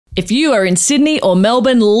If you are in Sydney or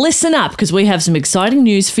Melbourne, listen up because we have some exciting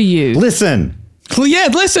news for you. Listen. Yeah,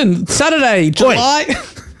 listen. Saturday, July...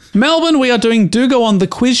 Melbourne, we are doing Do Go On, the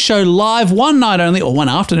quiz show live one night only, or one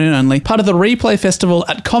afternoon only, part of the Replay Festival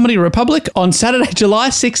at Comedy Republic on Saturday, July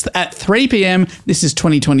 6th at 3 p.m. This is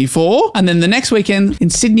 2024. And then the next weekend in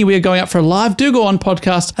Sydney, we are going up for a live Do Go On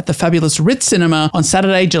podcast at the fabulous Ritz Cinema on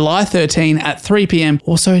Saturday, July 13 at 3 p.m.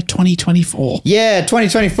 Also 2024. Yeah,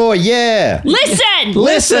 2024, yeah.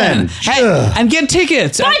 Listen! Hey, and get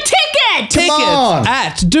tickets. Buy tickets! Tickets on.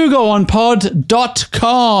 at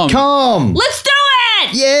dogoonpod.com. Come. Let's do it!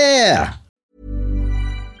 Yeah.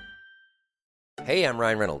 Hey, I'm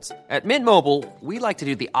Ryan Reynolds. At Mint Mobile, we like to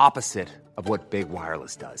do the opposite of what Big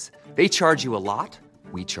Wireless does. They charge you a lot,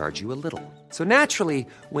 we charge you a little. So naturally,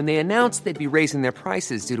 when they announced they'd be raising their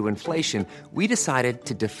prices due to inflation, we decided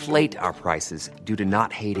to deflate our prices due to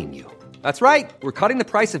not hating you. That's right. We're cutting the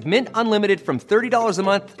price of Mint Unlimited from $30 a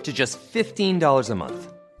month to just $15 a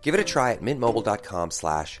month. Give it a try at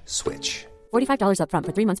mintmobile.com/switch. $45 up front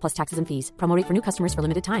for 3 months plus taxes and fees. Promo rate for new customers for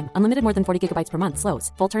limited time. Unlimited more than 40 gigabytes per month.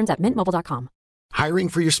 Slows full terms at mintmobile.com. Hiring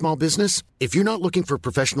for your small business? If you're not looking for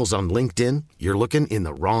professionals on LinkedIn, you're looking in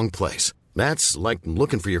the wrong place. That's like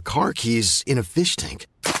looking for your car keys in a fish tank.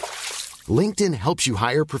 LinkedIn helps you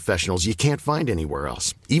hire professionals you can't find anywhere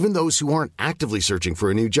else, even those who aren't actively searching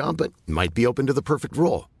for a new job but might be open to the perfect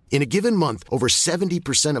role. In a given month, over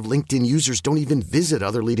 70% of LinkedIn users don't even visit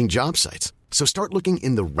other leading job sites. So start looking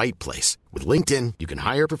in the right place. With LinkedIn, you can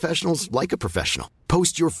hire professionals like a professional.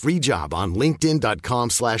 Post your free job on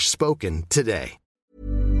linkedin.com/spoken today.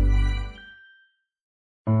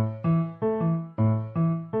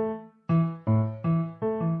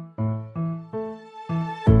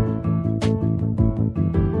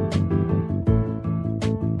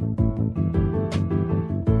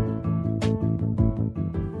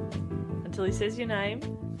 Until he says your name,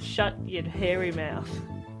 shut your hairy mouth.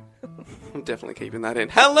 I'm definitely keeping that in.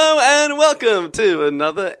 Hello and welcome to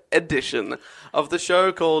another edition of the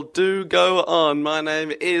show called Do Go On. My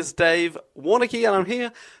name is Dave Warnicky and I'm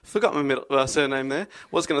here. Forgot my surname there.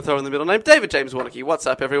 Was going to throw in the middle name. David James Warnicky. What's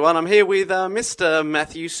up, everyone? I'm here with Mr.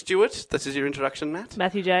 Matthew Stewart. This is your introduction, Matt.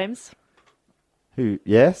 Matthew James.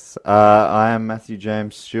 Yes, I am Matthew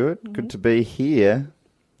James Stewart. Good to be here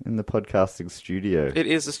in the podcasting studio. It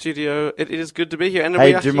is a studio. It is good to be here. And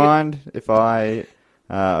Hey, we are do you here. mind if I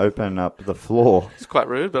open up the floor It's quite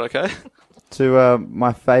rude, but okay. to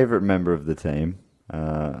my favourite member of the team?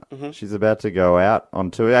 She's about to go out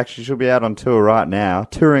on tour. Actually, she'll be out on tour right now,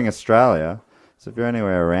 touring Australia. So if you're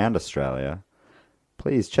anywhere around Australia,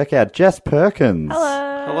 please check out Jess Perkins.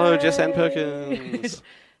 Hello. Hello, Jess Ann Perkins.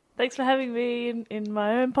 Thanks for having me in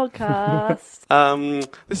my own podcast.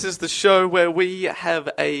 This is the show where we have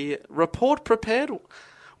a report prepared.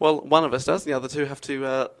 Well, one of us does. The other two have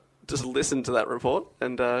to just listen to that report.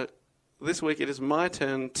 And this week it is my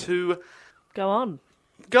turn to Go on.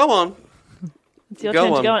 go on. It's your Go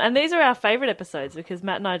turn to on. go on. And these are our favourite episodes because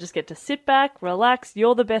Matt and I just get to sit back, relax.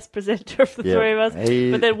 You're the best presenter of the Yeah. three of us.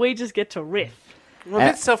 Hey. But then we just get to riff. I'm a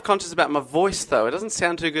bit self-conscious about my voice, though. It doesn't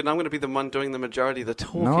sound too good, and I'm going to be the one doing the majority of the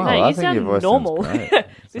talking. No, No, I you think your sound voice normal. sounds great.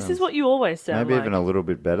 This is what you always sound Maybe like. even a little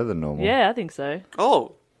bit better than normal. Yeah, I think so.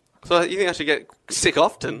 Oh, so you think I should get sick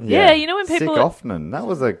often? Yeah, you know when people Sick are- Offnen. That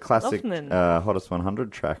was a classic Offnen. Hottest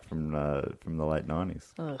 100 track from the late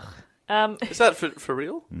 90s. Is that for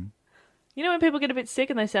real? You know when people get a bit sick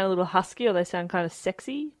and they sound a little husky or they sound kind of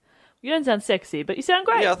sexy? You don't sound sexy, but you sound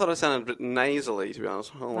great. Yeah, I thought I sounded a bit nasally, to be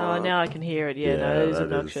honest. Oh, now I can hear it. Yeah, no, it is that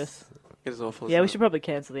obnoxious. It is awful. Yeah, we isn't should probably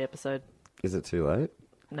cancel the episode. Is it too late?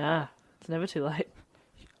 Nah, it's never too late.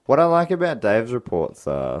 What I like about Dave's reports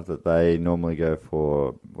are that they normally go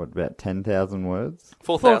for, about 10,000 words? it?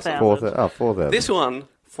 4,000. 4,000. This one,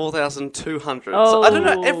 4,200. So I don't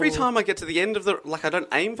know, every Oh. time I get to the end of the... Like, I don't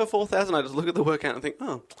aim for 4,000, I just look at the word count and think,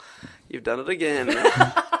 oh, you've done it again.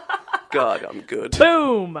 God, I'm good.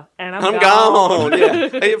 Boom! And I'm I'm gone. Yeah.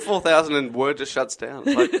 I hit 4,000 and word just shuts down.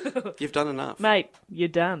 It's like, you've done enough. Mate, you're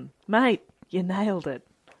done. Mate, you nailed it.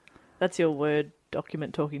 That's your Word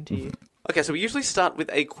document talking to you. Okay, so we usually start with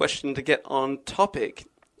a question to get on topic.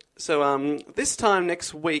 So this time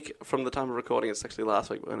next week, from the time of recording, it's actually last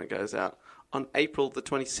week when it goes out, on April the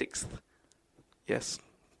 26th. Yes,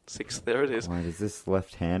 6th, there it is. Wait, is this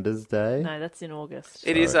Left-Handers Day? No, that's in August.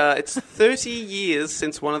 It is. It's 30 years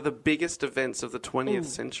since one of the biggest events of the 20th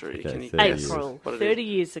century. Okay, Can you 30 guess April, what it 30 is?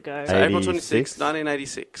 years ago. So April 86? 26th,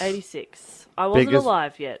 1986. 86. I wasn't Biggest-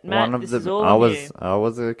 alive yet. Matt, One of this the, is all I on was you. I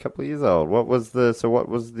was a couple of years old. What was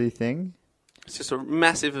the thing? It's just a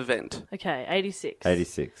massive event. Okay, 86.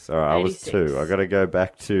 86. All right, I was 86. 2. I got to go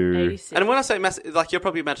back to... 86. And when I say massive, like, you're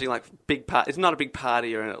probably imagining, like, big party. It's not a big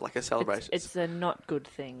party or, like, a celebration. It's a not good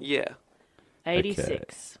thing. Yeah.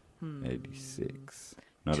 86. 86.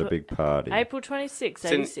 Not a big party. April 26,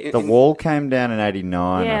 It's in- 86. The wall came down in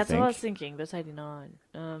 89, yeah, I that's think. what I was thinking, but it's 89.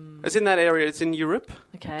 It's in that area. It's in Europe.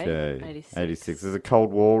 Okay. Okay. 86. 86. Is it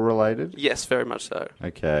Cold War related? Yes, very much so.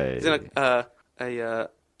 Okay. It's in a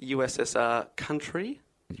USSR country.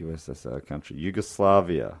 USSR country.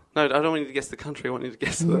 Yugoslavia. No, I don't want you to guess the country. I want you to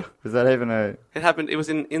guess the... Is that even a... It happened... It was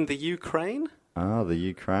in the Ukraine. Oh, the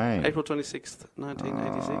Ukraine. April 26th,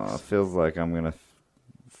 1986. Oh, feels like I'm going to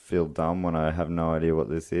feel dumb when I have no idea what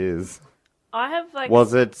this is. I have like.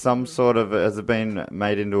 Was it some sort of... Has it been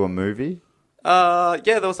made into a movie? Yeah,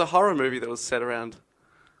 there was a horror movie that was set around.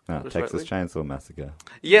 No, Was Texas right, Chainsaw Massacre.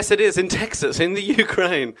 Yes, it is in Texas, in the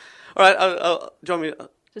Ukraine. All right, do you want me?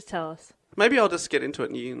 Just tell us. Maybe I'll just get into it,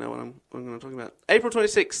 and you know what I'm going to talk about. April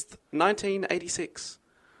 26th, 1986.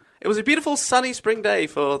 It was a beautiful sunny spring day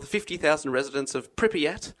for the 50,000 residents of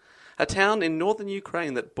Pripyat, a town in northern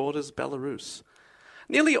Ukraine that borders Belarus.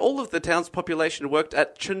 Nearly all of the town's population worked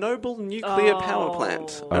at Chernobyl nuclear power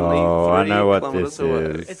plant. Only I 3 know what kilometers this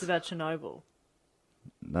away. is. It's about Chernobyl.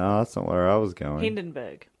 No, that's not where I was going.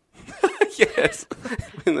 Hindenburg. Yes,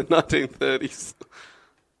 in the 1930s.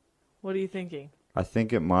 What are you thinking? I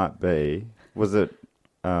think it might be... Was it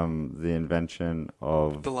the invention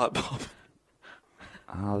of... The light bulb.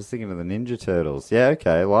 Oh, I was thinking of the Ninja Turtles. Yeah,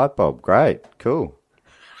 okay, light bulb. Great, cool.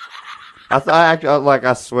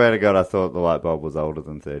 I swear to God, I thought the light bulb was older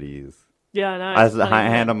than 30 years. Yeah, I know. I it's funny,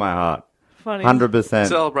 isn't hand it? on my heart. Funny. 100%.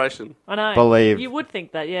 Celebration. I know. Believe. You would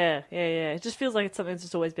think that, yeah. It just feels like it's something that's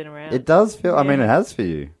just always been around. It does feel... I mean, Yeah. it has for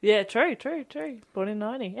you. Yeah, true. Born in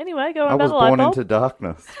 90. Anyway, go on I about was the light born bulb. into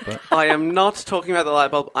darkness. But... I am not talking about the light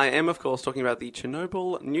bulb. I am, of course, talking about the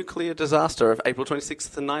Chernobyl nuclear disaster of April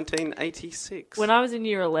 26th, 1986. When I was in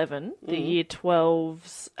year 11, the year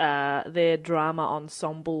 12's their drama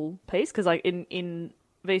ensemble piece, because like in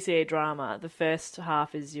VCA drama, the first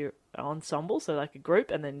half is your ensemble, so like a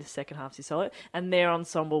group, and then the second half's your solo, and their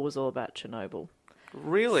ensemble was all about Chernobyl.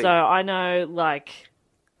 Really? So I know like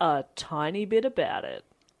a tiny bit about it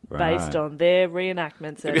based Right. on their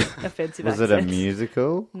reenactments and offensive Was accents. it a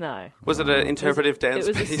musical? No. Was it an interpretive dance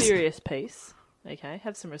It was piece? a serious piece. Okay,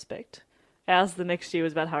 have some respect. Ours the next year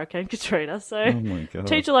was about Hurricane Katrina, so Oh my God.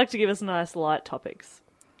 teacher liked to give us nice light topics.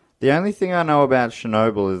 The only thing I know about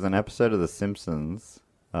Chernobyl is an episode of The Simpsons.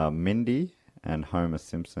 Mindy and Homer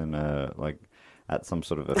Simpson are like at some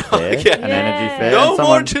sort of a fair, yeah. an energy fair. No and more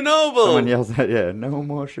Someone Chernobyl! yells out, "Yeah, no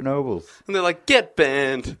more Chernobyls." And they're like, get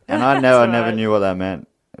banned. And I never right. knew what that meant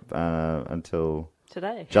until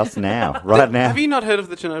Today. just now, right now. Have you not heard of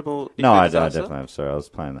the Chernobyl nuclear No, I disaster? definitely have. Sorry, I was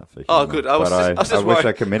playing that for you. Oh, good. I was just I wish worried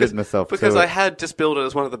I committed because- myself because to I it. had just billed it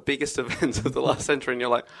as one of the biggest events of the last century, and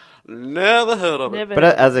you're like, never heard of it. Never. But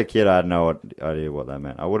as a kid, I had no idea what that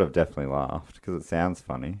meant. I would have definitely laughed because it sounds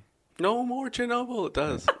funny. No more Chernobyl. It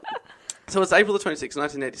does. So it's April the 26th,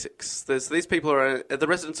 1986. These people are the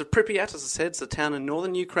residents of Pripyat, as I said. It's a town in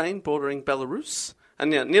northern Ukraine bordering Belarus. And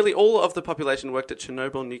nearly all of the population worked at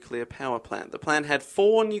Chernobyl nuclear power plant. The plant had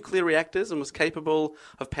 4 nuclear reactors and was capable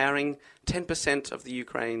of powering 10% of the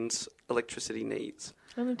Ukraine's electricity needs.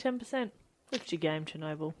 Only 10%. Lift your game,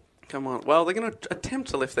 Chernobyl. Come on. Well, they're going to attempt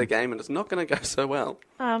to lift their game, and it's not going to go so well.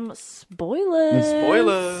 Spoilers.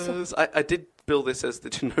 Spoilers. I did bill this as the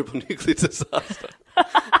Chernobyl nuclear disaster.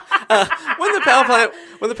 When the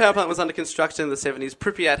power plant was under construction in the 70s,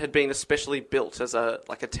 Pripyat had been especially built as a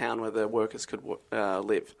town where the workers could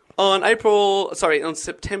live. On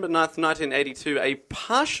September 9th, 1982, a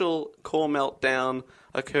partial core meltdown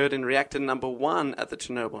occurred in reactor number 1 at the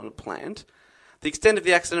Chernobyl plant. The extent of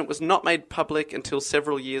the accident was not made public until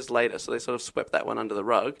several years later, so they sort of swept that one under the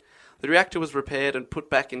rug. The reactor was repaired and put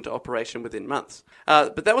back into operation within months.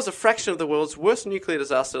 But that was a fraction of the world's worst nuclear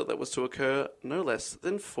disaster that was to occur no less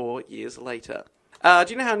than 4 years later. Do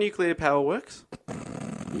you know how nuclear power works?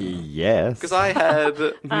 Yes. Because I had...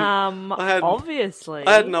 Obviously.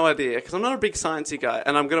 I had no idea, because I'm not a big sciencey guy,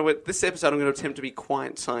 and this episode I'm going to attempt to be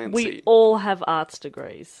quite sciencey. We all have arts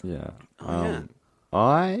degrees. Yeah. yeah.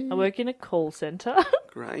 I work in a call centre.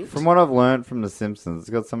 Great. From what I've learned from The Simpsons, it's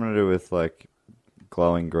got something to do with like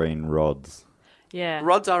glowing green rods. Yeah.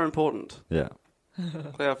 Rods are important. Yeah.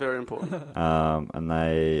 They are very important. And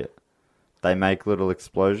they make little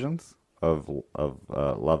explosions of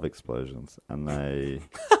love explosions, and they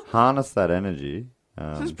harness that energy.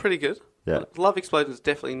 This is pretty good. Yeah. Love explosion is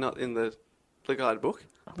definitely not in the guidebook.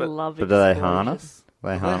 But Love But do they explosion. harness?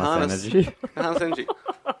 They harness harness. energy. harness energy.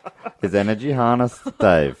 Is energy harnessed,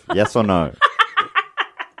 Dave? Yes or no?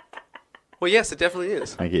 Well, yes, it definitely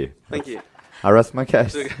is. Thank you. Thank you. I rest my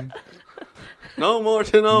case. No more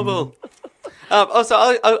Chernobyl. Also,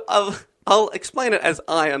 I'll explain it as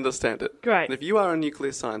I understand it. Great. And if you are a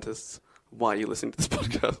nuclear scientist, why are you listening to this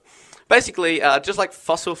podcast? Basically, just like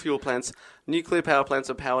fossil fuel plants, nuclear power plants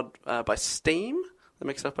are powered by steam. They're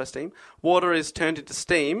mixed up by steam. Water is turned into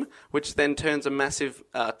steam, which then turns a massive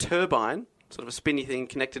turbine, sort of a spinny thing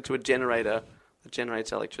connected to a generator that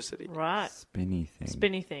generates electricity. Right. Spinny thing.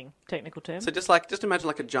 Spinny thing, technical term. So just imagine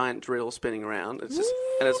like a giant drill spinning around. It's just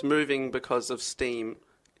and it's moving because of steam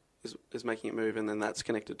is making it move, and then that's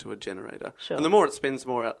connected to a generator. Sure. And the more it spins, the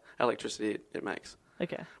more electricity it makes.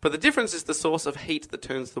 Okay. But the difference is the source of heat that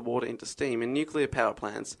turns the water into steam. In nuclear power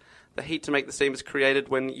plants, the heat to make the steam is created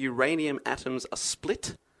when uranium atoms are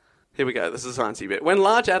split. Here we go, this is a sciencey bit. When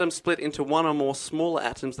large atoms split into one or more smaller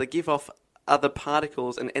atoms, they give off other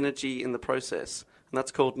particles and energy in the process. And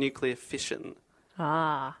that's called nuclear fission.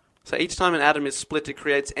 Ah. So each time an atom is split, it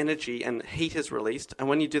creates energy and heat is released. And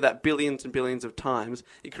when you do that billions and billions of times,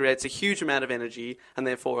 it creates a huge amount of energy and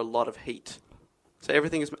therefore a lot of heat. So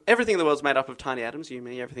everything in the world is made up of tiny atoms, you,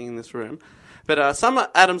 me, everything in this room. But some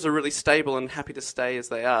atoms are really stable and happy to stay as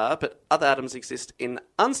they are, but other atoms exist in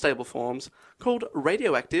unstable forms called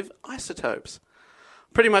radioactive isotopes.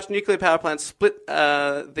 Pretty much nuclear power plants split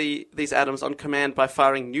these atoms on command by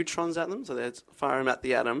firing neutrons at them, so they fire them at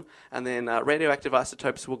the atom, and then radioactive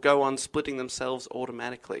isotopes will go on splitting themselves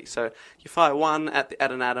automatically. So you fire one at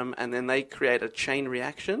an atom, and then they create a chain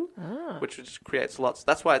reaction, which creates lots.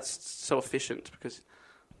 That's why it's so efficient, because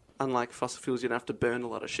unlike fossil fuels, you don't have to burn a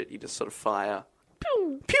lot of shit. You just sort of fire.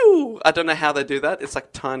 Pew! Pew! I don't know how they do that. It's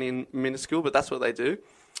like tiny and minuscule, but that's what they do.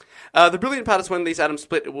 The brilliant part is when these atoms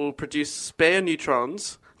split, it will produce spare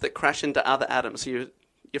neutrons that crash into other atoms. So you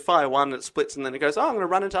fire one, it splits, and then it goes, oh, I'm going to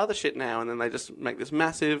run into other shit now. And then they just make this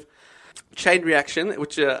massive chain reaction,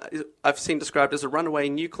 which I've seen described as a runaway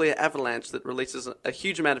nuclear avalanche that releases a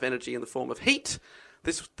huge amount of energy in the form of heat.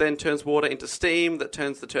 This then turns water into steam that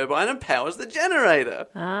turns the turbine and powers the generator.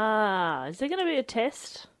 Ah. Is there going to be a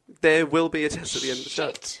test? There will be a test at the end of the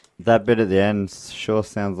show. That bit at the end sure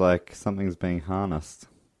sounds like something's being harnessed.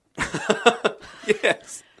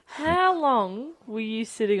 Yes. How long were you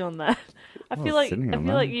sitting on that? I feel like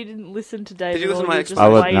you didn't listen to David. Did you listen to my just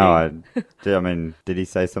explanation? waiting. Did he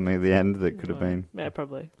say something at the end that could have been? Yeah,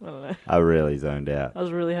 probably. I don't know. I really zoned out. I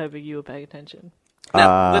was really hoping you were paying attention.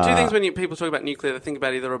 Now, the two things when people talk about nuclear, they think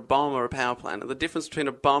about either a bomb or a power plant. And the difference between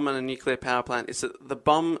a bomb and a nuclear power plant is that the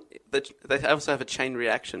bomb, they also have a chain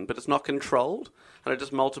reaction, but it's not controlled, and it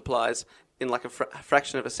just multiplies in like a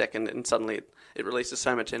fraction of a second, and suddenly it releases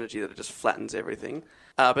so much energy that it just flattens everything.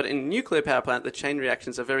 But in a nuclear power plant, the chain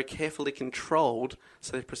reactions are very carefully controlled,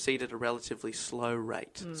 so they proceed at a relatively slow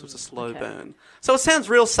rate. So it's a slow burn. So it sounds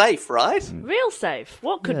real safe, right? Real safe.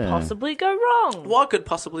 What could possibly go wrong? What could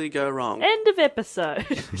possibly go wrong? End of episode.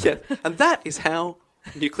 Yeah, and that is how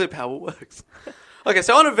nuclear power works. Okay,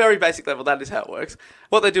 so on a very basic level, that is how it works.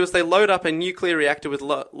 What they do is they load up a nuclear reactor with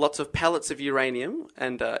lots of pellets of uranium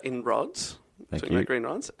and in rods. So you make green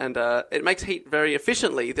rods, and it makes heat very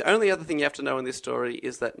efficiently. The only other thing you have to know in this story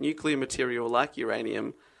is that nuclear material like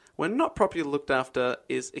uranium, when not properly looked after,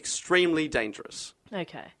 is extremely dangerous.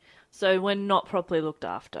 Okay. So when not properly looked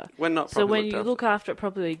after. So when you look after it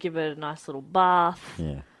properly, you give it a nice little bath.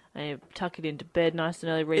 Yeah. And you tuck it into bed nice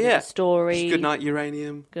and early, read a story. Good night,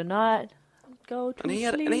 uranium. Good night. Go to And he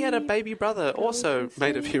sleep. had a baby brother also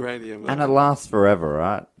made of uranium. And it lasts forever,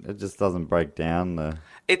 right? It just doesn't break down.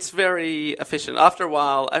 It's very efficient. After a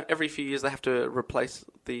while, every few years, they have to replace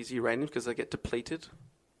these uraniums because they get depleted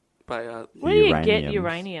by Where do you get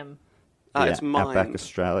uranium? it's mined. Outback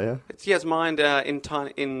Australia. It's mined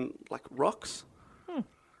in like rocks.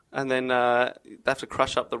 And then they have to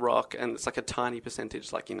crush up the rock, and it's like a tiny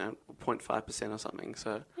percentage, like, 0.5% or something.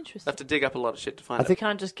 So they Interesting. have to dig up a lot of shit to find it. You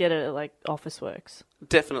can't just get it at, like, Officeworks.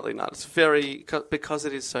 Definitely not. It's because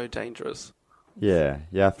it is so dangerous. Yeah,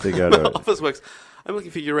 you have to go to... Officeworks. I'm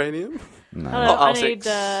looking for uranium. No. I need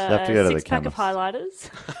have to go to a the 6-pack of chemist. highlighters.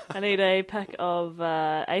 I need a pack of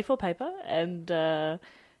A4 paper and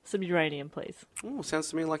some uranium, please. Oh, sounds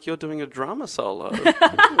to me like you're doing a drama solo.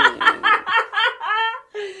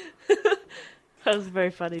 That was very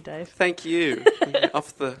funny, Dave. Thank you.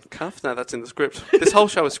 Off the cuff? No, that's in the script. This whole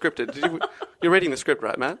show is scripted. You're reading the script,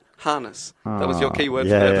 right, Matt? Harness. That was your key word for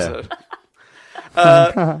the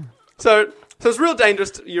episode. So it's real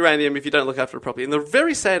dangerous uranium if you don't look after it properly. And the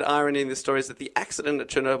very sad irony in this story is that the accident at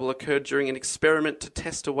Chernobyl occurred during an experiment to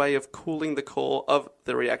test a way of cooling the core of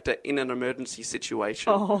the reactor in an emergency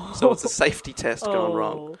situation. So it's a safety test gone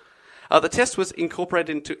wrong. The test was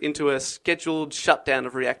incorporated into a scheduled shutdown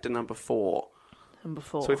of reactor number 4. And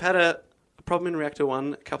before. So we've had a problem in reactor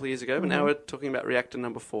 1 a couple of years ago, but now we're talking about reactor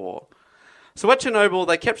number 4. So at Chernobyl,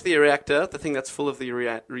 they kept the reactor, the thing that's full of the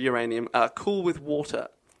uranium, cool with water.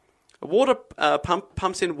 A water pump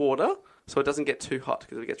pumps in water, so it doesn't get too hot,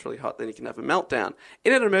 because if it gets really hot, then you can have a meltdown.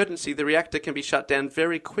 In an emergency, the reactor can be shut down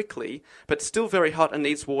very quickly, but still very hot and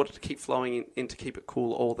needs water to keep flowing in to keep it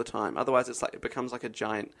cool all the time. Otherwise, it becomes like a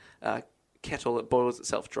giant kettle that boils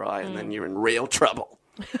itself dry, and then you're in real trouble.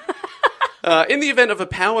 In the event of a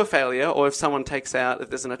power failure, or if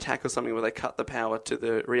there's an attack or something where they cut the power to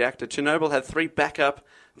the reactor, Chernobyl had 3 backup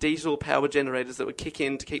diesel power generators that would kick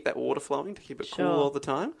in to keep that water flowing, to keep it cool all the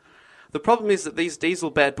time. The problem is that these diesel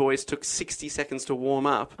bad boys took 60 seconds to warm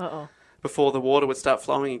up before the water would start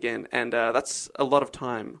flowing again, and that's a lot of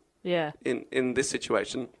time in this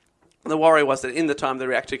situation. And the worry was that in the time the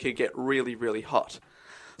reactor could get really, really hot.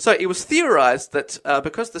 So it was theorised that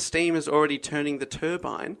because the steam is already turning the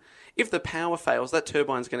turbine, if the power fails, that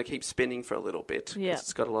turbine's going to keep spinning for a little bit because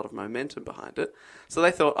it's got a lot of momentum behind it. So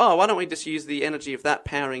they thought, why don't we just use the energy of that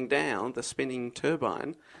powering down the spinning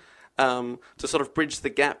turbine to sort of bridge the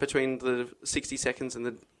gap between the 60 seconds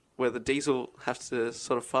and where the diesel has to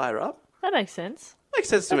sort of fire up. That makes sense. Makes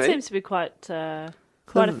sense to me. That seems to be quite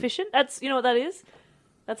efficient. That's, you know what that is?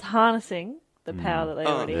 That's harnessing the power that they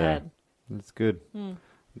already had. That's good.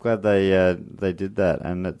 I'm glad they did that,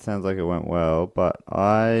 and it sounds like it went well. But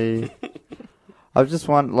I just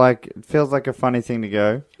want, it feels like a funny thing to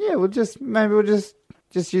go. Yeah, we'll just use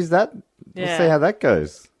that. Yeah. We'll see how that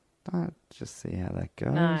goes. Don't just see how that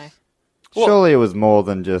goes. No. Surely it was more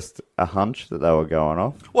than just a hunch that they were going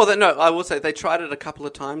off. Well, I will say they tried it a couple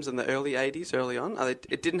of times in the early 80s, early on.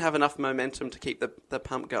 It didn't have enough momentum to keep the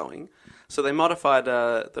pump going. So they modified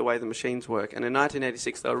the way the machines work. And in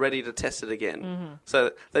 1986, they were ready to test it again. Mm-hmm.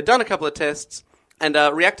 So they'd done a couple of tests. And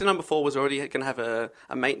reactor number 4 was already going to have a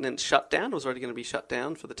maintenance shutdown. It was already going to be shut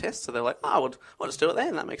down for the test. So they're like, we'll just do it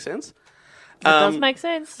then. That makes sense. It does make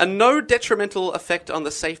sense. And no detrimental effect on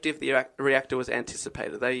the safety of the reactor was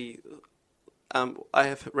anticipated. I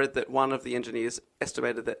have read that one of the engineers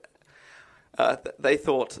estimated that they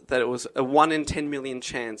thought that it was a 1 in 10 million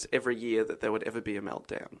chance every year that there would ever be a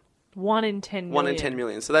meltdown. 1 in 10 million. 1 in 10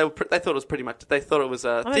 million. So they thought it was pretty much. They thought it was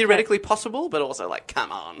theoretically possible, but also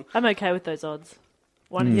come on. I'm okay with those odds.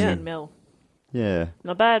 1 in 10 mil. Yeah.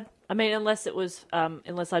 Not bad. I mean, unless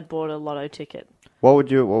I'd bought a lotto ticket. What would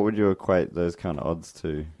you equate those kind of odds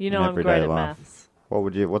to? You know, in I'm everyday great at life? maths.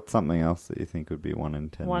 What's something else that you think would be 1 in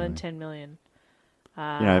 10 1 million? in 10 million.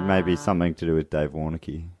 Maybe something to do with Dave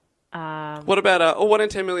Warnocky. What about 1 in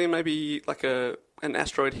 10 million? Maybe like an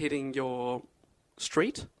asteroid hitting your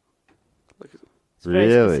street. It's very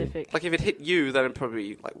Really? specific. Like if it hit you, that'd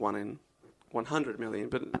probably be like 1 in 100 million.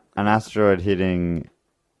 But An asteroid hitting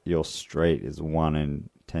your street is 1 in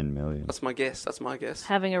 10 million. that's my guess.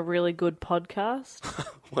 Having a really good podcast.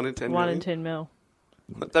 1 in 10 1 million. in 10 mil.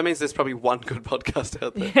 That means there's probably one good podcast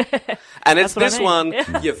out there. And it's That's this what I mean.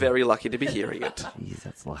 one. You're very lucky to be hearing it. Jeez,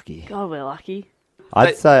 that's lucky. God, we're lucky.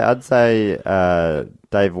 I'd say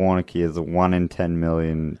Dave Warnocky has a 1 in 10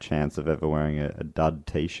 million chance of ever wearing a dud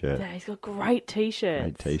t-shirt. Yeah, he's got great t-shirts.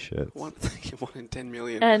 Great t-shirts. 1 in 10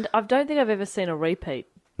 million. And I don't think I've ever seen a repeat.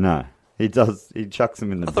 No, he does. He chucks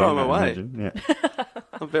them in the bin. throw 'em I away. imagine. Yeah.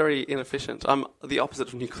 I'm very inefficient. I'm the opposite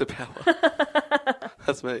of nuclear power.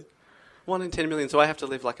 That's me. 1 in 10 million. So I have to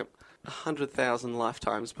live like 100,000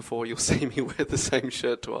 lifetimes before you'll see me wear the same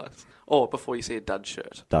shirt twice. Or before you see a dud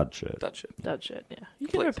shirt. Dud shirt. Dud shirt. Dud shirt, yeah. You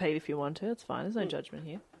can Please. repeat if you want to. It's fine. There's no judgment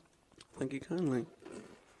here. Thank you kindly.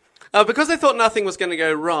 Because they thought nothing was going to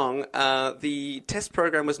go wrong, the test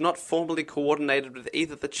program was not formally coordinated with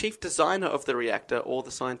either the chief designer of the reactor or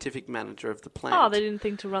the scientific manager of the plant. Oh, they didn't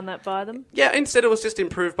think to run that by them? Yeah, instead it was just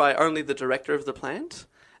improved by only the director of the plant.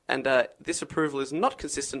 And this approval is not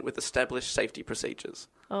consistent with established safety procedures.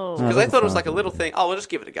 Oh. Because they thought it was like a little thing. Oh, we'll just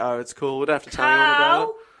give it a go. It's cool. We don't have to tell anyone about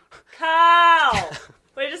it. Carl!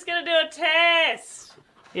 We're just going to do a test.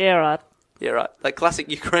 Yeah, right. Yeah, right. Like classic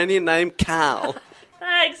Ukrainian name, Karl.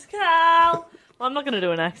 Thanks, Carl. Well, I'm not going to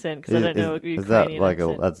do an accent because I don't know a Ukrainian Is that like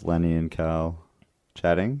accent. that's Lenny and Carl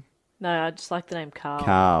chatting? No, I just like the name Carl.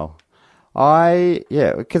 Carl.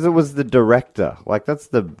 Because it was the director. Like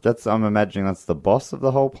I'm imagining that's the boss of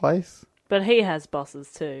the whole place. But he has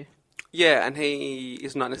bosses too. Yeah, and he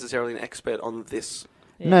is not necessarily an expert on this.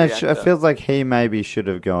 Yeah. No, reactor. it feels like he maybe should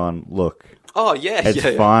have gone, look, Oh, yeah, it's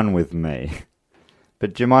yeah. fine with me.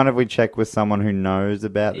 But do you mind if we check with someone who knows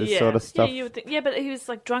about this sort of stuff? Yeah, you would think, but he was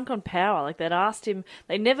like drunk on power. Like they'd asked him.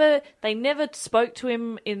 They never spoke to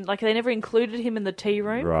him they never included him in the tea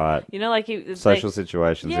room. Right. You know, like Social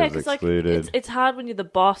situations, Yeah, he was because excluded. it's hard when you're the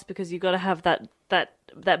boss because you've got to have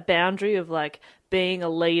that boundary of like being a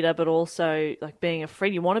leader, but also like being a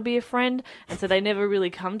friend. You want to be a friend, and so they never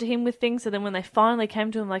really come to him with things. So then when they finally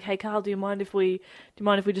came to him, like, "Hey, Carl, do you mind if we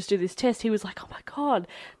just do this test?" He was like, "Oh my god,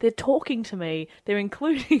 they're talking to me. They're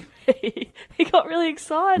including me." He got really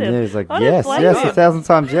excited. Yeah, he's like, I don't yes, blame yes, him. 1,000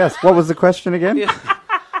 times yes. What was the question again?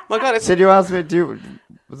 My God, it's Did you ask me,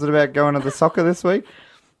 was it about going to the soccer this week?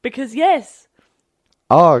 Because yes,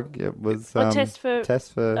 Oh, it was a test for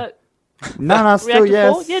No, still reactive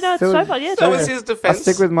yes. ball? Yeah, no, it's Still- so far. Yeah, that no. was his I defense.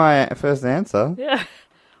 stick with my first answer. Yeah.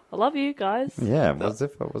 I love you guys. Yeah, as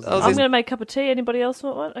if I was. That was I'm his- going to make a cup of tea. Anybody else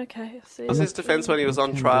want one? Okay, I'll see That was you. his defense when he was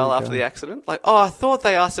on trial there you after go. the accident. Like, oh, I thought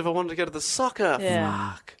they asked if I wanted to go to the soccer.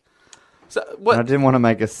 Yeah. Fuck. So, what? I didn't want to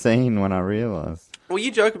make a scene when I realised. Well,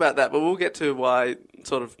 you joke about that, but we'll get to why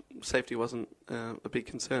sort of safety wasn't a big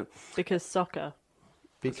concern. Because soccer.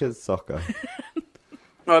 Because soccer.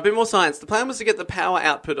 All right, a bit more science. The plan was to get the power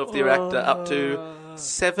output of the reactor up to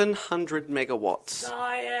 700 megawatts.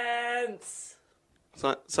 Science!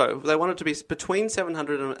 So they wanted to be between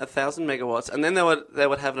 700 and 1,000 megawatts, and then they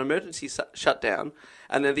would have an emergency shutdown,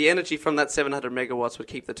 and then the energy from that 700 megawatts would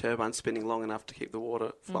keep the turbine spinning long enough to keep the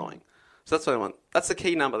water flowing. So that's what they want. That's the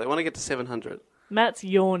key number. They want to get to 700. Matt's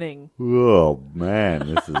yawning. Oh,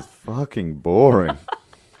 man, this is fucking boring.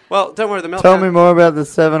 Well, don't worry, the meltdown... Tell me more about the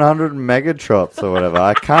 700 megatrots or whatever.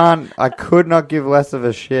 I could not give less of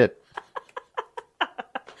a shit.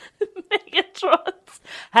 Megatrots.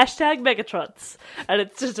 Hashtag Megatrots. And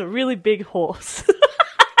it's just a really big horse.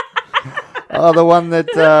 Oh, the one that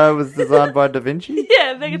was designed by Da Vinci?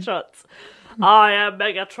 Yeah, Megatrots. I am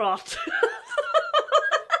Megatrot.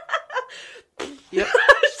 Yep.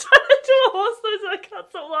 I was trying to do a horse noise and I can't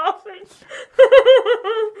stop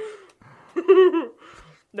laughing.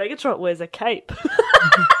 Megatron wears a cape.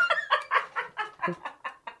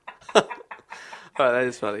 All right, that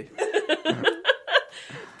is funny.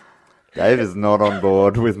 Dave is not on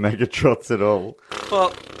board with megatrots at all.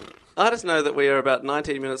 Well, I just know that we are about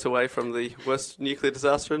 19 minutes away from the worst nuclear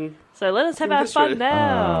disaster in... So let us have In our history. fun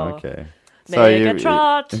now. Oh, okay. So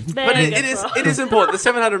Megatrot. But it is important. The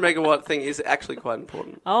 700 megawatt thing is actually quite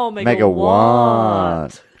important. Oh,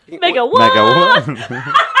 Megawatt. Megawatt.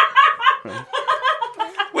 Megawatt.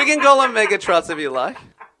 We can call them megatrots if you like.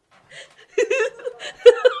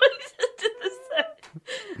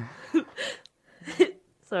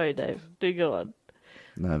 Sorry, Dave. Do go on.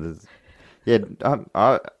 No, there's... Yeah,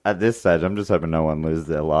 at this stage, I'm just hoping no one loses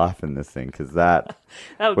their life in this thing, because that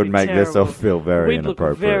That would be make this all terrible. feel very We'd look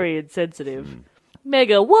inappropriate. very insensitive.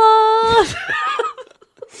 Megawatt.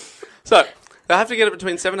 So, they have to get it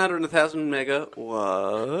between 700 and 1,000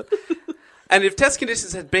 megawatt. And if test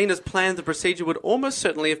conditions had been as planned, the procedure would almost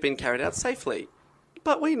certainly have been carried out safely.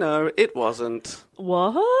 But we know it wasn't.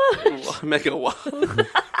 What? Megawatt.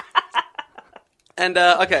 And,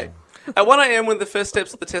 okay. At 1 a.m. when the first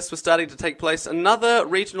steps of the test were starting to take place, another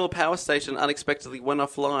regional power station unexpectedly went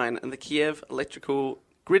offline, and the Kiev electrical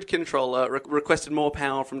grid controller requested more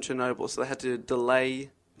power from Chernobyl, so they had to delay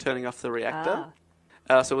turning off the reactor.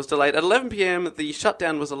 So it was delayed. At 11 p.m, the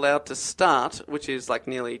shutdown was allowed to start, which is like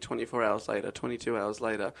nearly 24 hours later, 22 hours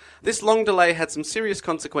later. This long delay had some serious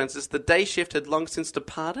consequences. The day shift had long since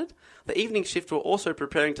departed. The evening shift were also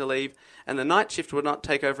preparing to leave, and the night shift would not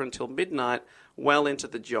take over until midnight, well into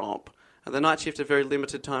the job. And the night shift had very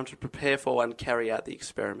limited time to prepare for and carry out the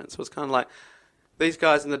experiment. So it was kind of like these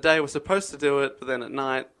guys in the day were supposed to do it, but then at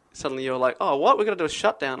night, suddenly you're like, oh, what? We're going to do a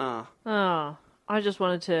shutdown. Oh, I just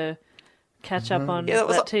wanted to catch up on Yeah, that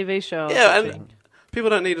was that TV show. Yeah, and people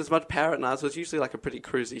don't need as much power at night, so it's usually like a pretty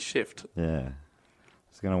cruisy shift. Yeah. I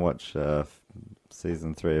was going to watch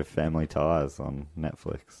season 3 of Family Ties on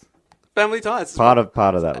Netflix. Family Ties. Part of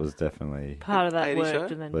that was definitely... part of that 80 worked, show?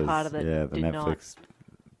 and then was, part of it yeah, the did Netflix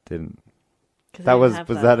didn't... not. 'Cause That they was didn't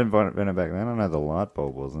was have that invented back then? I know the light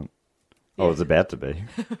bulb wasn't. Oh, it was about to be.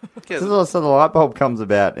 Yeah, So the light bulb comes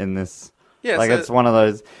about in this. yeah, Like so it's one of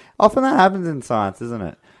those. Often that happens in science, isn't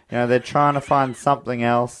it? You know, they're trying to find something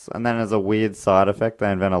else, and then as a weird side effect, they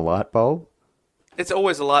invent a light bulb. it's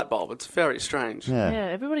always a light bulb. It's very strange. Yeah. Yeah,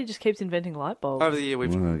 everybody just keeps inventing light bulbs. Over the year,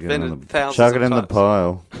 we've Well, get on invented the- thousands Chuck it of in the types.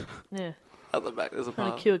 pile. Yeah, At the back, there's a trying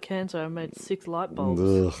pile. to cure cancer, I made 6 light bulbs.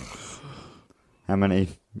 Ugh. How many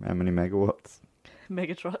megawatts?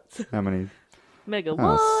 Megatrots. How many?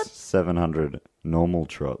 Megawatt. Oh, 700 normal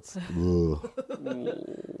trots. Ugh.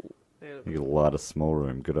 You get a lot of small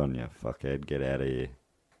room. Good on you, fuckhead. Get out of here.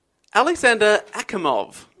 Alexander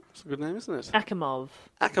Akimov. That's a good name, isn't it? Akimov.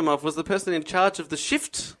 Akimov was the person in charge of the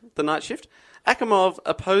shift, the night shift. Akimov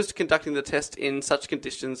opposed conducting the test in such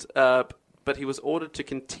conditions, but he was ordered to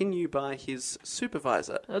continue by his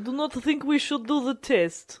supervisor. I do not think we should do the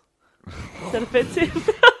test. Is that offensive?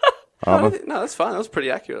 No, that's fine. That was pretty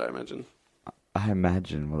accurate, I imagine. I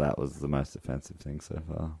imagine. Well, that was the most offensive thing so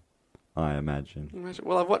far. I imagine.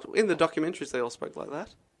 Well, I've watched in the documentaries. They all spoke like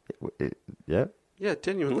that. Yeah. Yeah,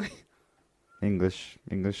 genuinely. English,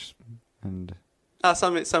 and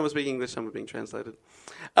Some were speaking English, some were being translated.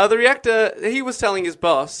 The reactor, he was telling his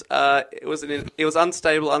boss, it was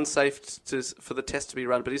unstable, unsafe for the test to be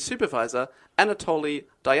run, but his supervisor, Anatoly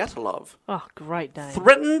Dyatlov, Oh, great name.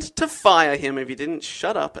 threatened to fire him if he didn't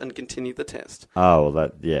shut up and continue the test. oh,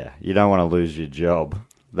 well, you don't want to lose your job.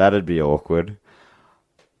 That'd be awkward.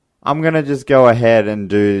 I'm gonna just go ahead and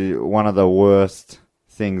do one of the worst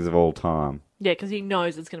things of all time. Yeah, because he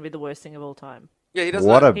knows it's going to be the worst thing of all time. Yeah, he doesn't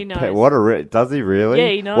know. He knows. Does he really? Yeah,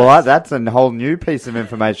 he knows. Well, that's a whole new piece of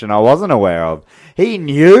information I wasn't aware of. He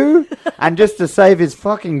knew, and just to save his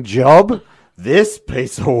fucking job, this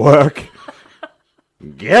piece of work.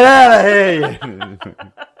 Get out of here!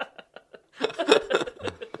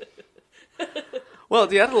 Well,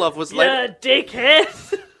 Dyatlov was You later...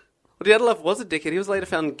 dickhead! Well, Dyatlov was a dickhead. He was later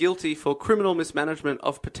found guilty for criminal mismanagement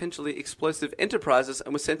of potentially explosive enterprises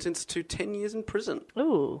and was sentenced to 10 years in prison.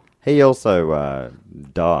 Ooh. He also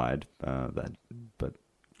died, but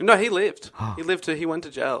No, he lived. He went to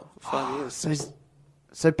jail for 5 years.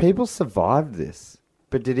 so people survived this.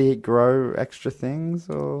 But did he grow extra things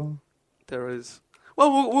or? There is.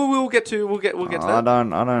 Well, we'll get to that.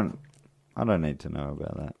 I don't need to know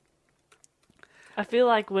about that. I feel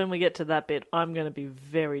like when we get to that bit, I'm going to be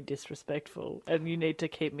very disrespectful, and you need to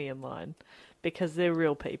keep me in line, because they're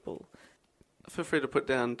real people. Feel free to put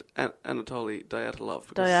down Anatoly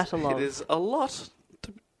Dyatlov. Dyatlov. It is a lot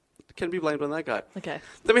can be blamed on that guy. Okay.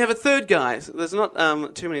 Then we have a third guy. So there's not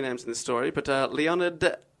too many names in this story, but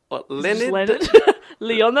Leonid... Leonard?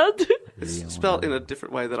 Leonard? It's spelled in a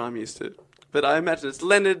different way that I'm used to. But I imagine it's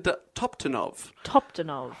Leonid Toptonov.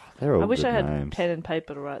 Toptonov. They're all I wish good I had names. pen and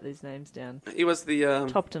paper to write these names down. He was the...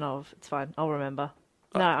 Toptonov. It's fine. I'll remember.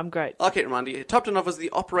 No, I'm great. I'll keep reminding you. Toptonov was the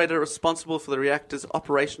operator responsible for the reactor's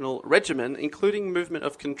operational regimen, including movement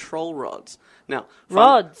of control rods. Now,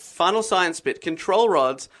 Rods. Final science bit. Control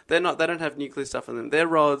rods. They don't have nuclear stuff in them. They're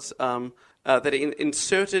rods that are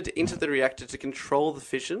inserted into the reactor to control the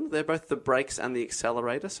fission. They're both the brakes and the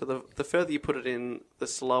accelerator. So the further you put it in, the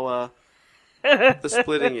slower the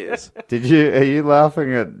splitting is. Are you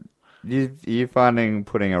laughing at? Are you finding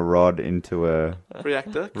putting a rod into a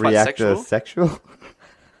Reactor. Quite sexual?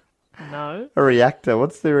 No. A reactor.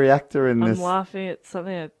 What's the reactor in this? I'm laughing at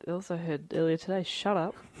something I also heard earlier today. Shut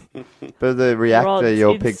up. But the reactor Rods,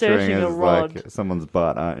 you're picturing inserting a is rod. like someone's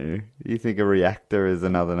butt, aren't you? You think a reactor is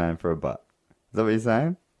another name for a butt? Is that what you're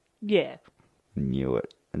saying? Yeah. Knew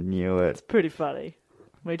it. I knew it. Pretty funny.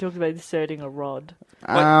 When you talked about inserting a rod.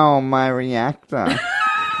 Oh, my reactor.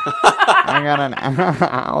 I got an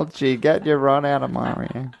ouchie. Get your rod out of my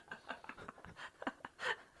reactor.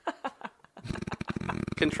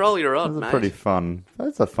 Control your rod, That's mate. pretty fun.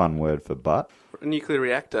 That's a fun word for butt. A nuclear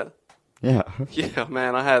reactor. Yeah. Yeah,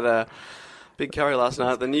 man, I had a big curry last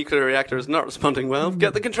night. The nuclear reactor is not responding well.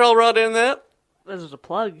 Get the control rod in there. There's just a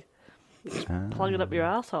plug. Plug it up your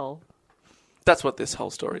asshole. That's what this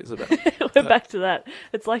whole story is about. We're back to that.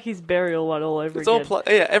 It's like his burial one all over It's again. all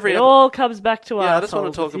it all comes back to us. Yeah, I just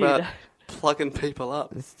want to talk about plugging people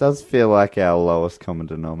up. This does feel like our lowest common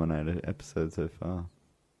denominator episode so far.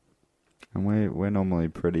 And we're normally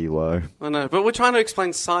pretty low. I know, but we're trying to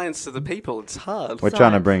explain science to the people. It's hard. We're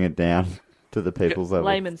trying to bring it down to the people's level.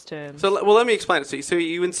 Layman's terms. So, well, let me explain it to you. So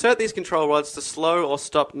you insert these control rods to slow or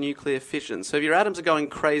stop nuclear fission. So if your atoms are going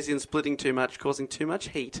crazy and splitting too much, causing too much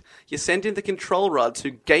heat, you send in the control rod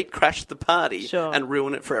to gate crash the party and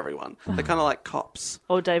ruin it for everyone. They're kind of like cops.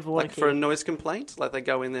 Or Dave Warnock. Like for a noise complaint, like they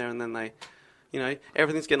go in there and then they... You know,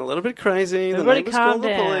 everything's getting a little bit crazy. Everybody the neighbors call calm the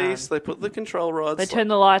down. police. They put the control rods. They turn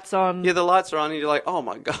the lights on. Yeah, the lights are on and you're like, oh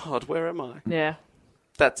my God, where am I? Yeah.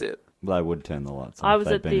 That's it. They would turn the lights on I if was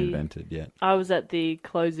they'd at been invented yet. I was at the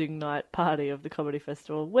closing night party of the comedy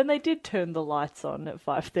festival when they did turn the lights on at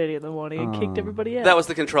 5:30 in the morning and kicked everybody out. That was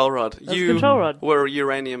the control rod. That was the control rod. Were a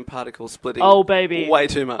uranium particle splitting. Oh, baby. Way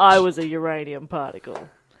too much. I was a uranium particle.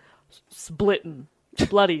 Splitting.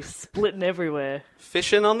 Bloody splitting everywhere.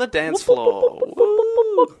 Fishing on the dance floor.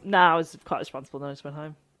 Nah, I was quite responsible then I just went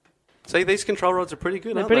home. See, these control rods are pretty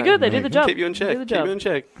good, They're aren't pretty they? good. They do the job. Keep you in check. They do the Keep job. you in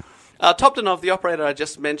check. Toptonov, the operator I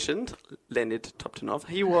just mentioned, Leonid Toptonov,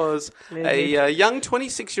 he was a young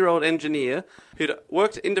 26-year-old engineer who'd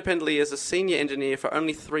worked independently as a senior engineer for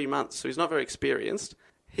only 3 months, so he's not very experienced.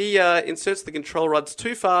 He inserts the control rods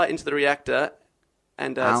too far into the reactor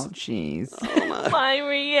and... Ouchies. Oh, no. My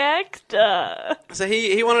reactor. So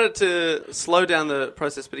he wanted to slow down the